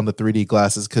have to put on the 3D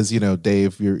glasses, because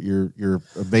Dave, you're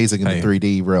amazing in the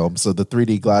 3D realm. So the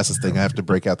 3D glasses thing, I have to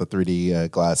break out the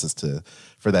 3D glasses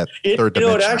for that third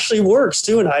dimension. It actually works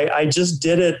too. And I just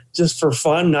did it just for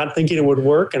fun, not thinking it would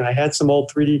work. And I had some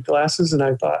old 3D glasses, and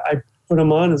I thought I put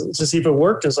them on to see if it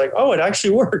worked. It's like, it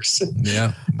actually works.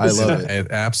 Yeah, I love it.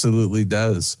 It absolutely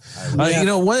does.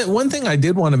 One thing I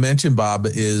did want to mention, Bob,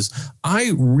 is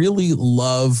I really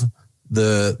love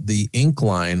the ink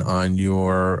line on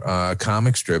your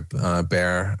comic strip,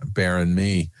 Bear and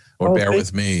Me, or bear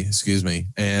with me, excuse me.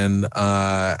 And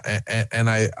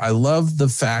I love the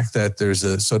fact that there's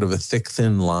a sort of a thick,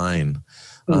 thin line,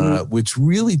 which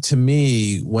really, to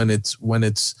me, when it's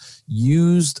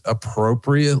used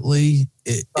appropriately,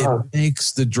 it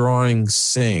makes the drawing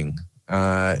sing.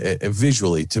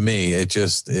 Visually, to me, it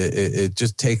just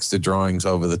takes the drawings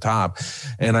over the top,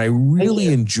 and I really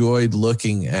enjoyed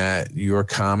looking at your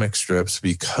comic strips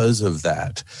because of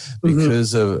that,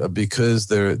 because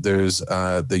there's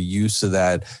the use of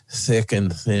that thick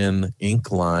and thin ink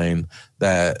line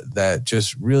that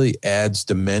just really adds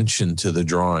dimension to the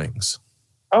drawings.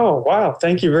 Oh, wow.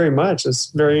 Thank you very much. It's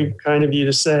very kind of you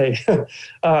to say.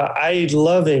 I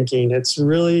love inking. It's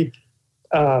really,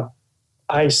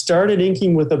 I started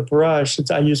inking with a brush.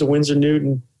 I use a Winsor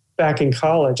Newton back in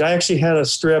college. I actually had a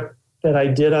strip that I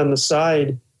did on the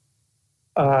side.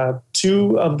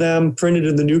 2 of them printed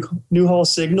in the Newhall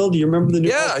Signal. Do you remember the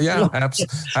Newhall Signal?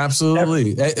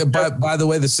 Absolutely. By the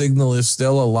way, the Signal is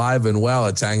still alive and well.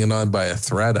 It's hanging on by a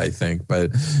thread, I think,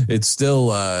 but it's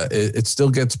still it still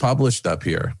gets published up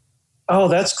here. Oh,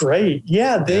 that's great.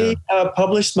 Yeah, they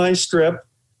published my strip.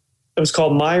 It was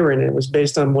called Myron. It was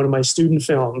based on one of my student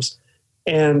films,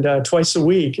 and twice a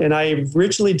week. And I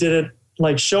originally did it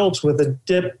like Schultz with a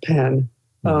dip pen.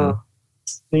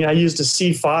 I used a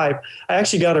C5. I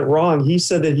actually got it wrong. He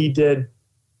said that he did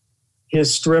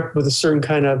his strip with a certain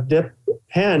kind of dip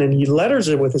pen, and he letters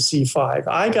it with a C5.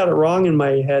 I got it wrong in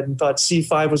my head and thought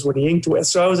C5 was what he inked with.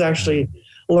 So I was actually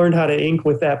learned how to ink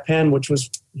with that pen, which was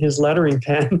his lettering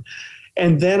pen.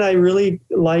 And then I really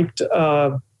liked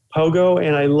Pogo,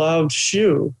 and I loved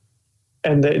Shoe.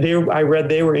 And I read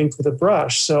they were inked with a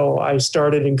brush. So I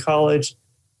started in college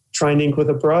trying to ink with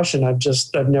a brush, and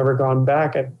I've never gone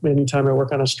back. Anytime I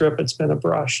work on a strip, it's been a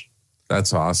brush.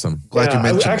 That's awesome. Glad you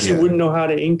mentioned. I actually wouldn't know how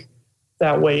to ink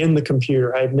that way in the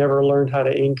computer. I'd never learned how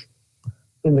to ink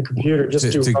in the computer.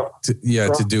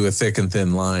 To do a thick and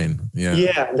thin line.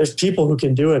 Yeah. There's people who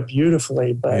can do it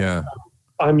beautifully, but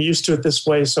I'm used to it this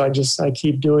way, so I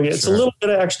keep doing it. It's a little bit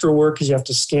of extra work because you have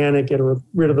to scan it, get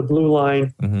rid of the blue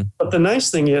line. But the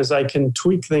nice thing is I can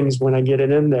tweak things when I get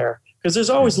it in there. Because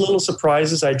there's always little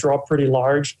surprises. I draw pretty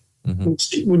large.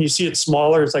 When you see it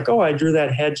smaller, it's like, oh, I drew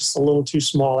that head just a little too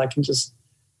small. I can just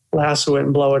lasso it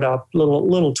and blow it up.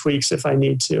 Little tweaks if I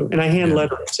need to. And I hand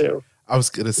letter it too. I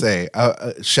was going to say,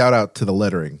 shout out to the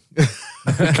lettering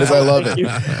because I love it.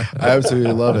 I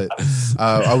absolutely love it.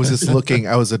 I was just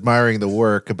I was admiring the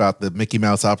work about the Mickey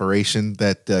Mouse operation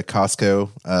that Costco,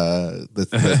 the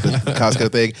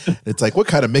Costco thing. It's like, what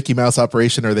kind of Mickey Mouse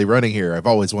operation are they running here? I've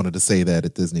always wanted to say that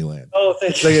at Disneyland. Oh,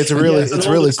 thank you. Like, it's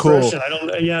really cool.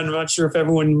 I'm not sure if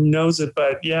everyone knows it,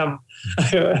 but yeah.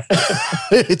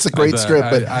 It's a great strip.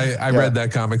 But I read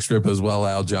that comic strip as well,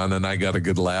 Al John, and I got a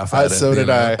good laugh at it. So did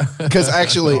I. Because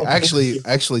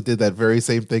actually did that very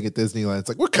same thing at Disneyland. It's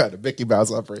like, what kind of Mickey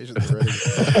Mouse operation?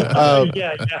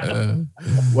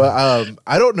 Well,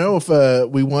 I don't know if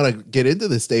we want to get into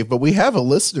this, Dave, but we have a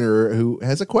listener who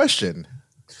has a question.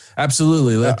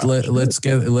 Absolutely. Let's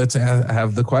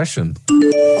have the question.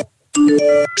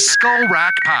 Skull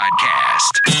Rock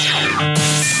Podcast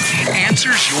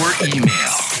answers your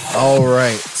email. All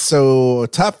right. So,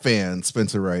 top fan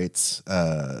Spencer writes,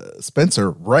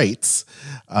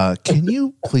 can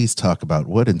you please talk about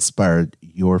what inspired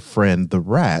your friend the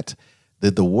Rat?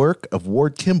 Did the work of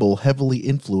Ward Kimball heavily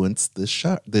influence this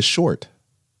short?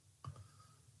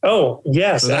 Oh,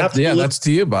 yes. So absolutely. That's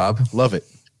to you, Bob. Love it.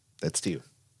 That's to you.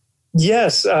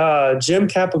 Yes, Jim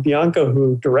Capobianco,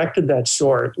 who directed that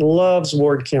short, loves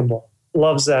Ward Kimball,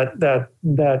 loves that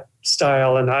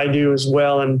style, and I do as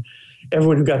well. And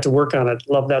everyone who got to work on it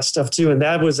loved that stuff too. And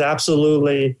that was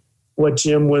absolutely what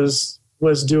Jim was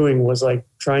doing, was like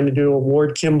trying to do a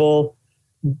Ward Kimball,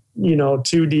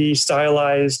 2D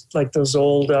stylized, like those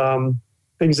old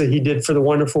things that he did for The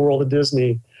Wonderful World of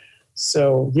Disney.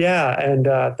 So yeah, and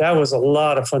that was a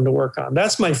lot of fun to work on.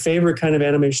 That's my favorite kind of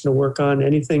animation to work on.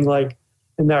 Anything like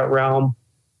in that realm,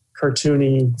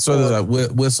 cartoony. So there's a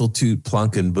whistle, toot,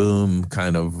 plunk, and boom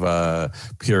kind of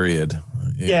period.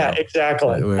 Yeah,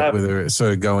 exactly. Where they're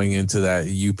sort of going into that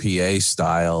UPA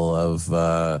style of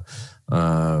the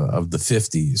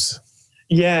 50s.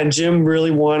 Yeah, and Jim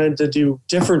really wanted to do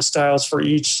different styles for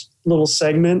each little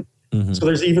segment. So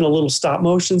there's even a little stop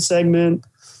motion segment.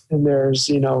 And there's,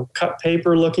 cut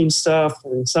paper looking stuff,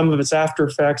 and some of it's After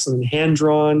Effects and hand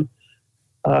drawn.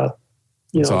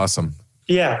 It's awesome.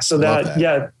 Yeah. So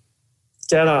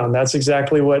dead on. That's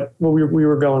exactly what we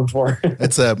were going for.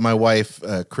 That's my wife,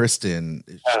 Kristen.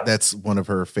 That's one of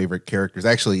her favorite characters.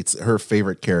 Actually, it's her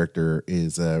favorite character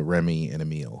is Remy and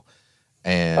Emile.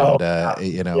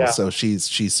 And so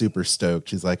she's super stoked.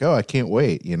 She's like, oh, I can't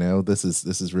wait. This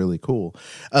is really cool.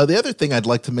 The other thing I'd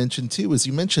like to mention too is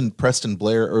you mentioned Preston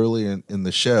Blair earlier in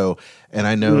the show, and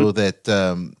I know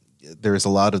that there's a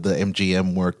lot of the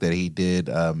MGM work that he did.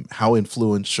 How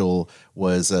influential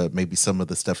was maybe some of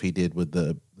the stuff he did with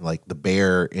the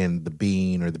bear in the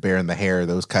bean or the bear in the hair,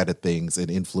 those kind of things,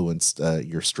 that influenced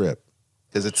your strip?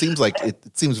 Because it seems like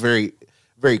it seems very,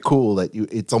 very cool that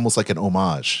it's almost like an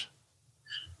homage.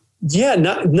 Yeah,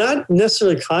 not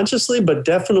necessarily consciously, but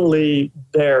definitely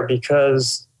there,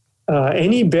 because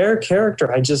any bear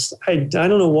character, I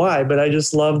don't know why, but I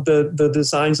just love the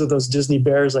designs of those Disney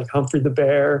bears, like Humphrey the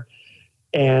Bear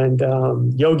and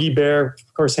Yogi Bear,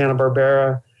 of course,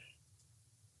 Hanna-Barbera.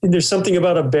 And there's something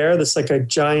about a bear that's like a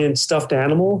giant stuffed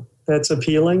animal that's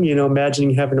appealing,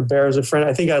 imagining having a bear as a friend.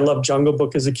 I think I loved Jungle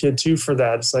Book as a kid too for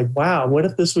that. It's like, wow, what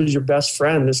if this was your best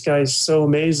friend? This guy's so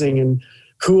amazing and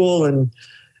cool. And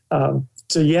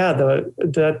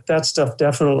that stuff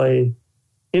definitely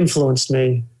influenced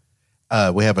me.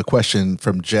 We have a question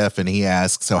from Jeff, and he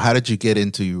asks, so how did you get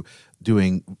into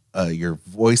doing your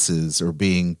voices or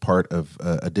being part of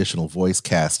additional voice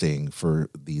casting for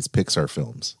these Pixar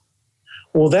films?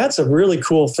 Well, that's a really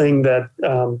cool thing that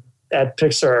at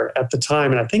Pixar at the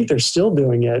time, and I think they're still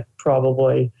doing it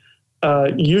probably.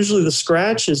 Usually the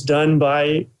scratch is done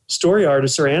by story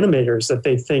artists or animators that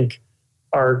they think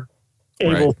are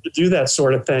able to do that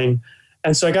sort of thing.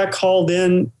 And so I got called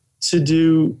in to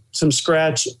do some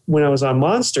scratch when I was on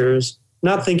Monsters,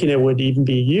 not thinking it would even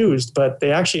be used, but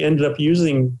they actually ended up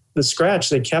using the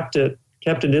scratch. They kept it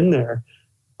in there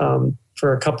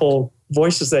for a couple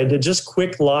voices that I did, just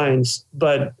quick lines.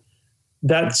 But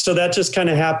that just kind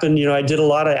of happened. I did a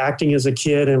lot of acting as a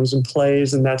kid and was in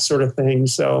plays and that sort of thing.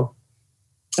 So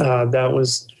that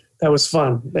was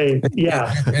fun.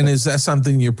 And is that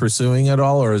something you're pursuing at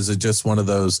all, or is it just one of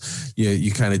those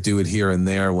you kind of do it here and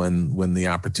there when the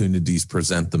opportunities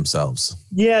present themselves?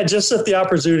 Yeah, just if the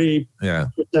opportunity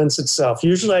presents itself.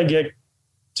 Usually I get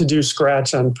to do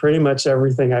scratch on pretty much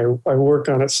everything I work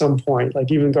on at some point. Like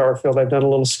even Garfield, I've done a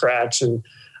little scratch, and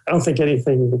I don't think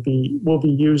anything will be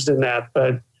used in that,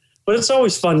 but it's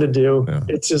always fun to do. Yeah.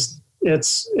 It's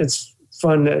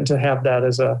fun to have that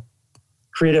as a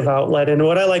creative outlet. And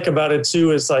what I like about it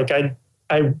too is like I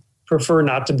prefer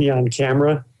not to be on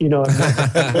camera,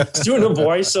 doing a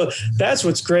voice. So that's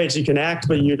what's great. You can act,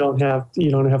 but you don't have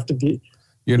to be.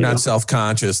 You're not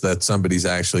self-conscious that somebody's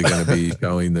actually going to be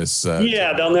showing this.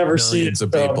 They'll never see it.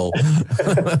 Of people.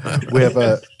 We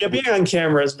have being on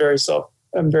camera is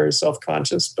I'm very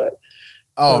self-conscious, but.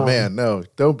 Man, no,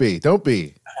 don't be.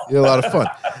 You're a lot of fun.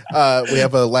 We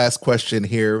have a last question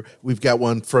here. We've got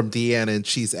one from Deanna, and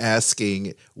she's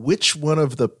asking, which one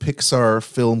of the Pixar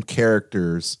film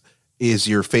characters is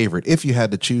your favorite, if you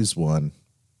had to choose one?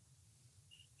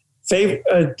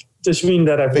 Does you mean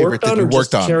that I've worked on?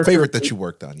 Favorite that you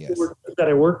worked on, yes. That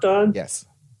I worked on? Yes.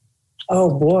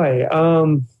 Oh, boy.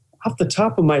 Off the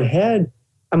top of my head,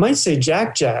 I might say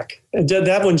Jack.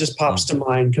 That one just pops to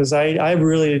mind because I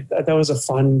really, that was a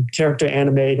fun character to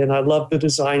animate, and I love the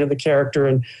design of the character,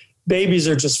 and babies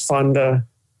are just fun to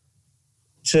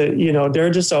they're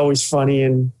just always funny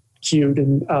and cute.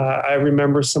 And I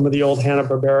remember some of the old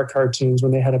Hanna-Barbera cartoons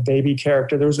when they had a baby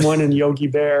character. There was one in Yogi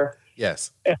Bear.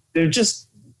 Yes. They're just,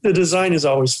 the design is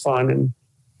always fun. And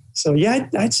so,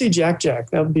 I'd say Jack.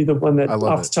 That would be the one that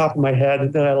off the top of my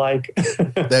head that I like.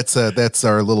 That's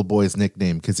our little boy's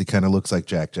nickname because he kind of looks like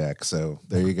Jack. So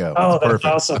there you go. Oh, that's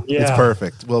awesome. Yeah. It's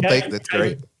perfect. Well, that's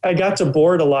great. I got to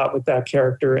board a lot with that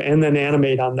character and then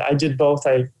animate on that. I did both.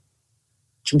 I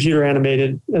computer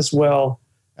animated as well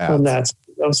on that. So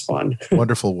that was fun.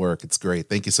 Wonderful work. It's great.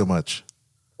 Thank you so much.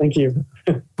 Thank you.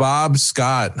 Bob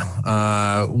Scott,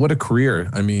 what a career.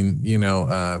 I mean,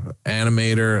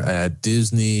 animator at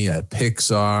Disney, at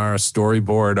Pixar,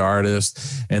 storyboard artist,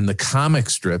 and the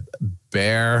comic strip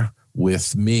Bear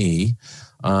With Me.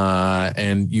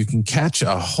 And you can catch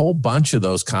a whole bunch of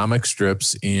those comic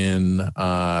strips in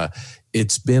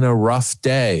It's Been a Rough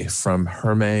Day from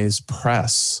Hermes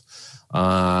Press.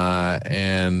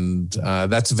 And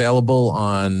that's available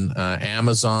on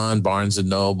Amazon, Barnes and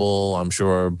Noble, I'm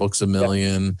sure Books A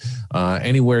Million,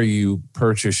 anywhere you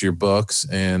purchase your books.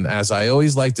 And as I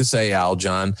always like to say,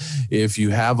 Aljon, if you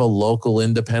have a local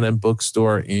independent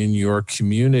bookstore in your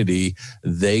community,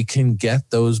 they can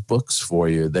get those books for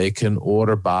you. They can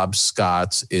order Bob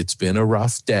Scott's It's Been a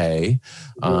Rough Day.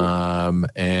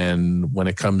 And when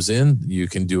it comes in, you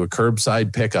can do a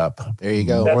curbside pickup. There you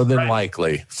go. More than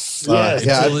likely.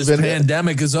 until this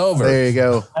pandemic is over. There you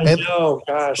go. I know,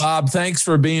 gosh. Bob, thanks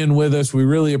for being with us. We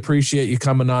really appreciate you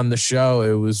coming on the show.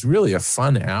 It was really a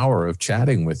fun hour of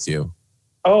chatting with you.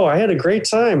 Oh, I had a great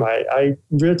time.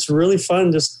 It's really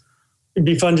fun. It'd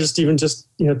be fun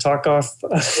talk off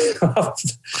the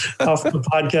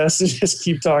podcast and just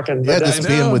keep talking. Yeah, just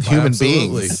being with human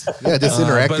beings. Yeah, just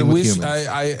interacting with humans.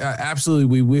 I absolutely,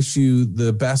 we wish you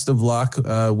the best of luck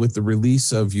with the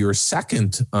release of your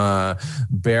second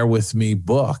Bear With Me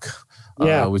book.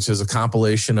 Which is a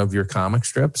compilation of your comic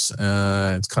strips.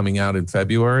 It's coming out in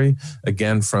February,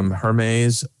 again from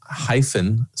Hermes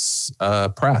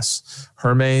Press,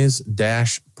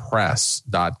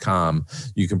 Hermes-press.com.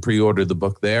 You can pre-order the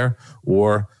book there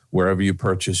or wherever you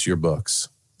purchase your books.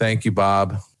 Thank you,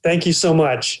 Bob. Thank you so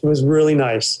much. It was really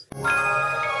nice.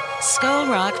 Skull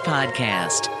Rock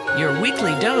Podcast, your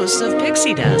weekly dose of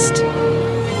pixie dust.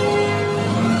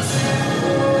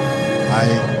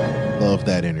 I love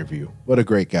that interview. What a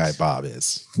great guy Bob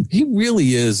is. He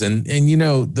really is. And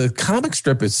the comic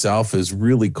strip itself is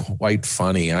really quite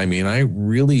funny. I mean, I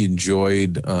really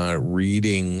enjoyed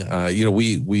reading,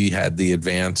 we had the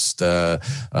advanced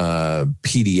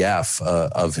PDF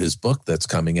of his book that's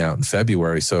coming out in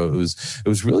February. So it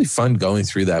was really fun going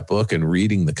through that book and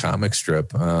reading the comic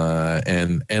strip.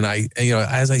 And I,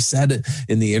 as I said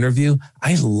in the interview,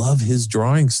 I love his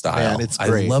drawing style. Man, it's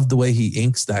great. I love the way he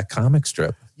inks that comic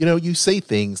strip. You say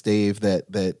things, Dave,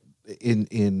 that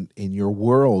in your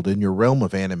world, in your realm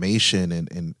of animation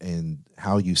and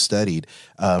how you studied,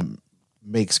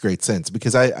 makes great sense,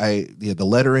 because the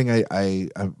lettering, I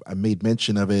made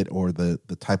mention of it, or the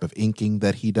type of inking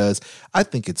that he does. I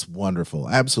think it's wonderful.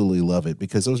 Absolutely love it,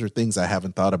 because those are things I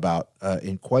haven't thought about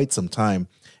in quite some time.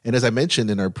 And as I mentioned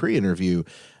in our pre-interview,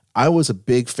 I was a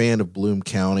big fan of Bloom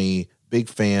County, big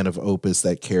fan of Opus,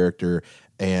 that character,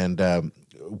 and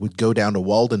would go down to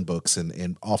Walden Books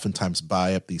and oftentimes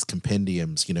buy up these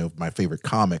compendiums, my favorite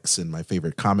comics and my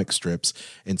favorite comic strips.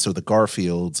 And so the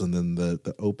Garfields and then the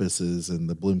Opuses and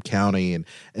the Bloom County and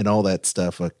all that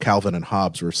stuff, Calvin and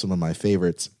Hobbes were some of my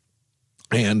favorites.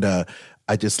 And I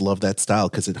just love that style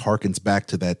because it harkens back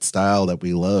to that style that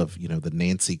we love, the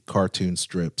Nancy cartoon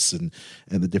strips and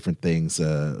the different things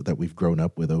that we've grown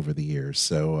up with over the years.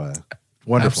 So,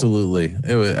 wonderful. Absolutely.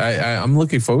 I'm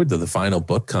looking forward to the final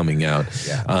book coming out,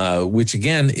 which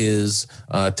again is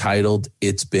titled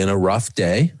It's Been a Rough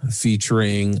Day,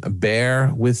 featuring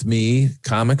Bear With Me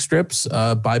comic strips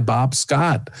by Bob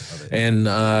Scott. And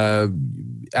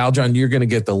Aljon, you're going to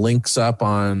get the links up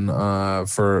on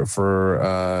for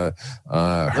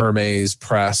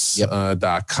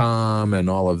HermesPress.com and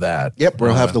all of that. Yep,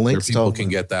 we'll have the links. People can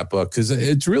get that book because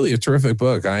it's really a terrific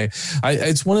book.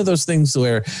 It's one of those things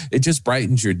where it just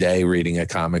brightens your day reading a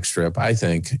comic strip. I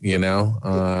think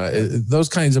those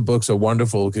kinds of books are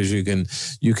wonderful because you can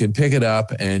pick it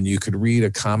up and you could read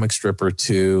a comic strip or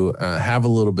two, have a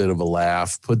little bit of a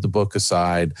laugh, put the book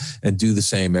aside, and do the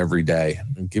same every day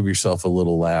and give yourself a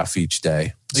little laugh each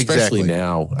day, especially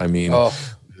now. I mean,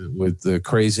 with the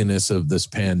craziness of this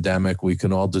pandemic, we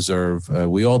all deserve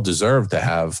to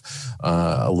have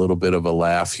a little bit of a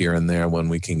laugh here and there when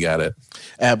we can get it.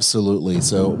 Absolutely.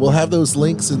 So we'll have those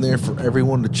links in there for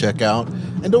everyone to check out.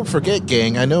 And don't forget,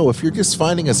 gang, I know if you're just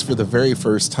finding us for the very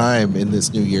first time in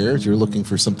this new year, you're looking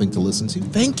for something to listen to,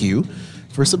 thank you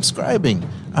for subscribing.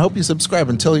 I hope you subscribe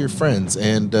and tell your friends.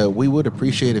 And we would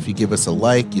appreciate if you give us a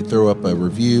like, you throw up a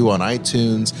review on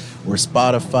iTunes or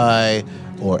Spotify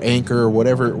or Anchor, or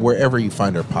wherever you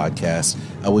find our podcast.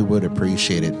 We would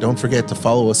appreciate it. Don't forget to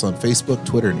follow us on Facebook,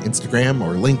 Twitter, and Instagram,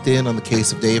 or LinkedIn on the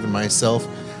case of Dave and myself.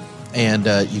 And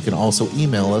you can also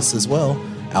email us as well,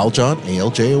 Aljon,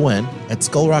 ALJON, at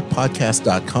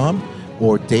skullrockpodcast.com,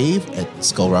 or Dave at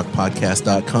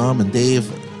skullrockpodcast.com. And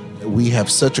Dave, we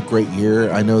have such a great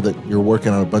year. I know that you're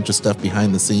working on a bunch of stuff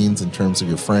behind the scenes in terms of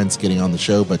your friends getting on the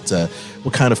show, but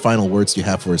what kind of final words do you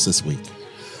have for us this week?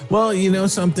 Well,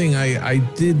 something I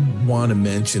did want to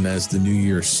mention as the new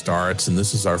year starts, and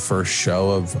this is our first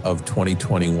show of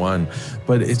 2021,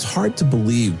 but it's hard to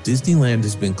believe Disneyland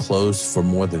has been closed for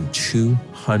more than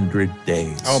 200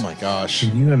 days. Oh my gosh.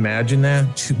 Can you imagine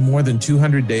that? More than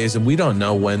 200 days, and we don't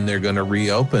know when they're going to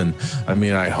reopen. I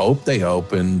mean, I hope they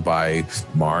open by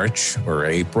March or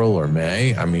April or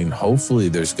May. I mean, hopefully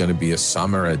there's going to be a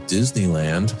summer at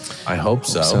Disneyland. I hope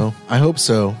so. I hope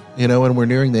so. And we're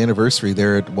nearing the anniversary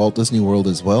there at Walt Disney World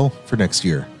as well for next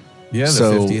year. Yeah, the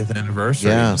 50th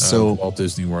anniversary of Walt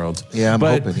Disney World. Yeah, I'm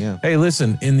hoping, yeah. Hey,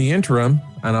 listen, in the interim,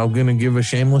 and I'm going to give a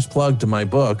shameless plug to my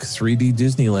book, 3D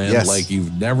Disneyland, like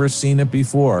you've never seen it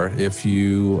before. If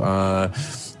you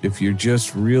if you're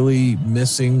just really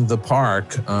missing the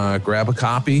park, grab a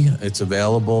copy. It's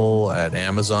available at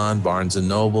Amazon, Barnes &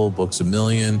 Noble, Books A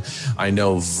Million. I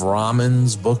know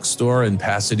Vramen's bookstore in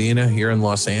Pasadena here in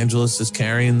Los Angeles is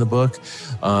carrying the book.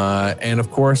 And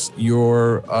of course,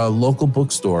 your local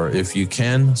bookstore. If you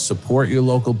can, support your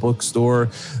local bookstore.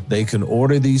 They can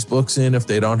order these books in if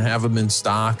they don't have them in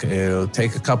stock. It'll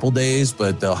take a couple days,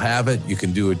 but they'll have it. You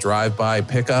can do a drive-by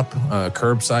pickup,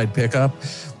 curbside pickup.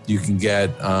 You can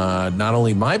get not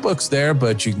only my books there,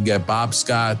 but you can get Bob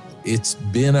Scott, It's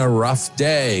Been a Rough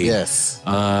Day. Yes.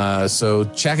 So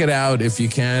check it out if you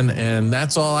can. And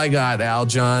that's all I got,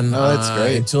 Aljon. Oh, that's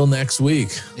great. Until next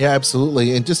week. Yeah,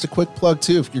 absolutely. And just a quick plug,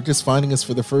 too. If you're just finding us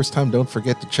for the first time, don't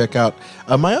forget to check out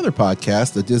my other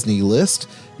podcast, The Disney List.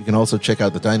 You can also check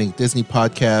out the Dining Disney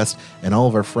podcast and all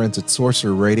of our friends at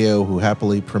Sorcerer Radio who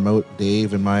happily promote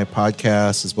Dave and my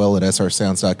podcast, as well at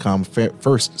srsounds.com.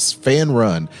 First fan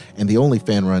run and the only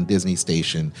fan run Disney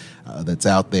station that's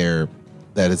out there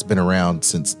that has been around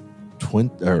since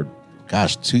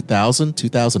 2000,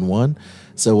 2001.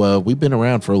 So we've been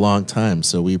around for a long time.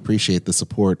 So we appreciate the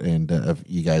support and of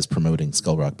you guys promoting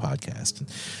Skull Rock Podcast.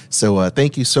 So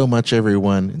thank you so much,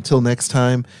 everyone. Until next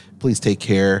time, please take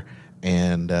care.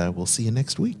 And we'll see you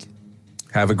next week.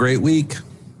 Have a great week.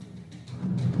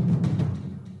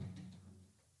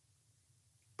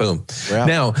 Boom.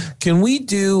 Now, can we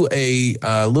do a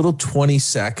little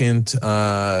 20-second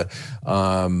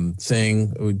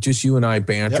thing? Just you and I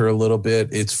banter a little bit.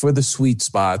 It's for the Sweet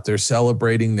Spot. They're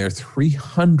celebrating their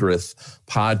 300th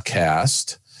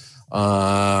podcast.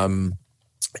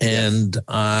 And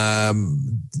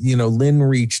Lynn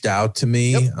reached out to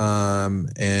me,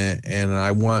 and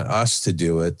I want us to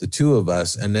do it, the two of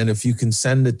us. And then if you can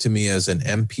send it to me as an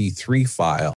MP3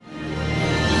 file.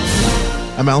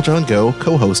 I'm Aljon Go,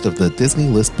 co-host of the Disney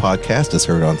List podcast, as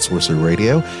heard on Sorcerer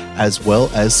Radio, as well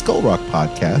as Skull Rock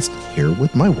Podcast, here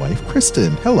with my wife,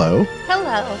 Kristen. Hello.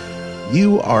 Hello.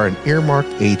 You are an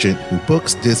earmarked agent who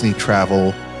books Disney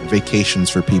travel, vacations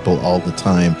for people all the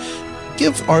time.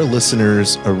 Give our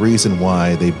listeners a reason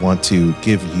why they want to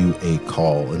give you a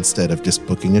call instead of just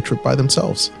booking a trip by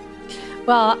themselves.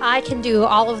 Well, I can do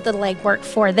all of the legwork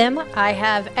for them. I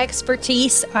have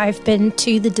expertise. I've been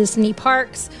to the Disney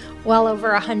parks well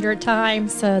over 100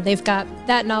 times, so they've got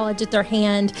that knowledge at their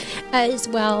hand, as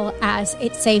well as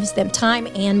it saves them time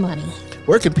and money.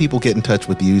 Where can people get in touch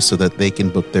with you so that they can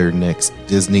book their next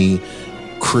Disney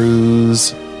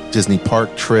cruise, Disney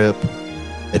park trip,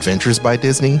 Adventures by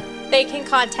Disney? They can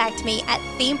contact me at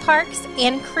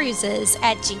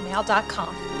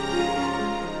themeparksandcruises@gmail.com.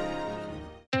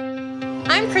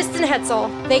 I'm Kristen Hetzel,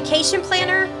 vacation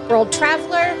planner, world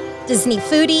traveler, Disney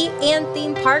foodie, and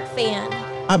theme park fan.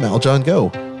 I'm Aljon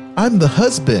Go. I'm the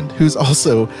husband who's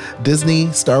also Disney,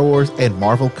 Star Wars, and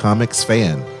Marvel Comics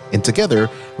fan. And together,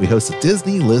 we host the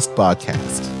Disney List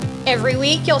podcast. Every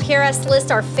week, you'll hear us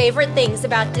list our favorite things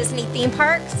about Disney theme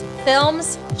parks,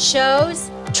 films,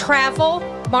 shows, travel,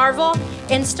 Marvel,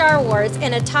 and Star Wars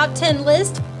in a top 10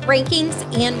 list, rankings,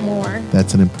 and more.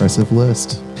 That's an impressive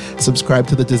list. Subscribe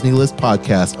to the Disney List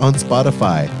podcast on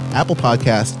Spotify, Apple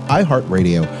Podcasts,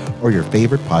 iHeartRadio, or your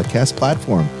favorite podcast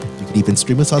platform. You can even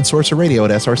stream us on Sorcerer Radio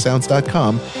at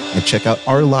srsounds.com and check out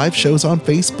our live shows on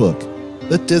Facebook.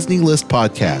 The Disney List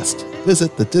podcast.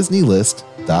 Visit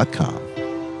thedisneylist.com.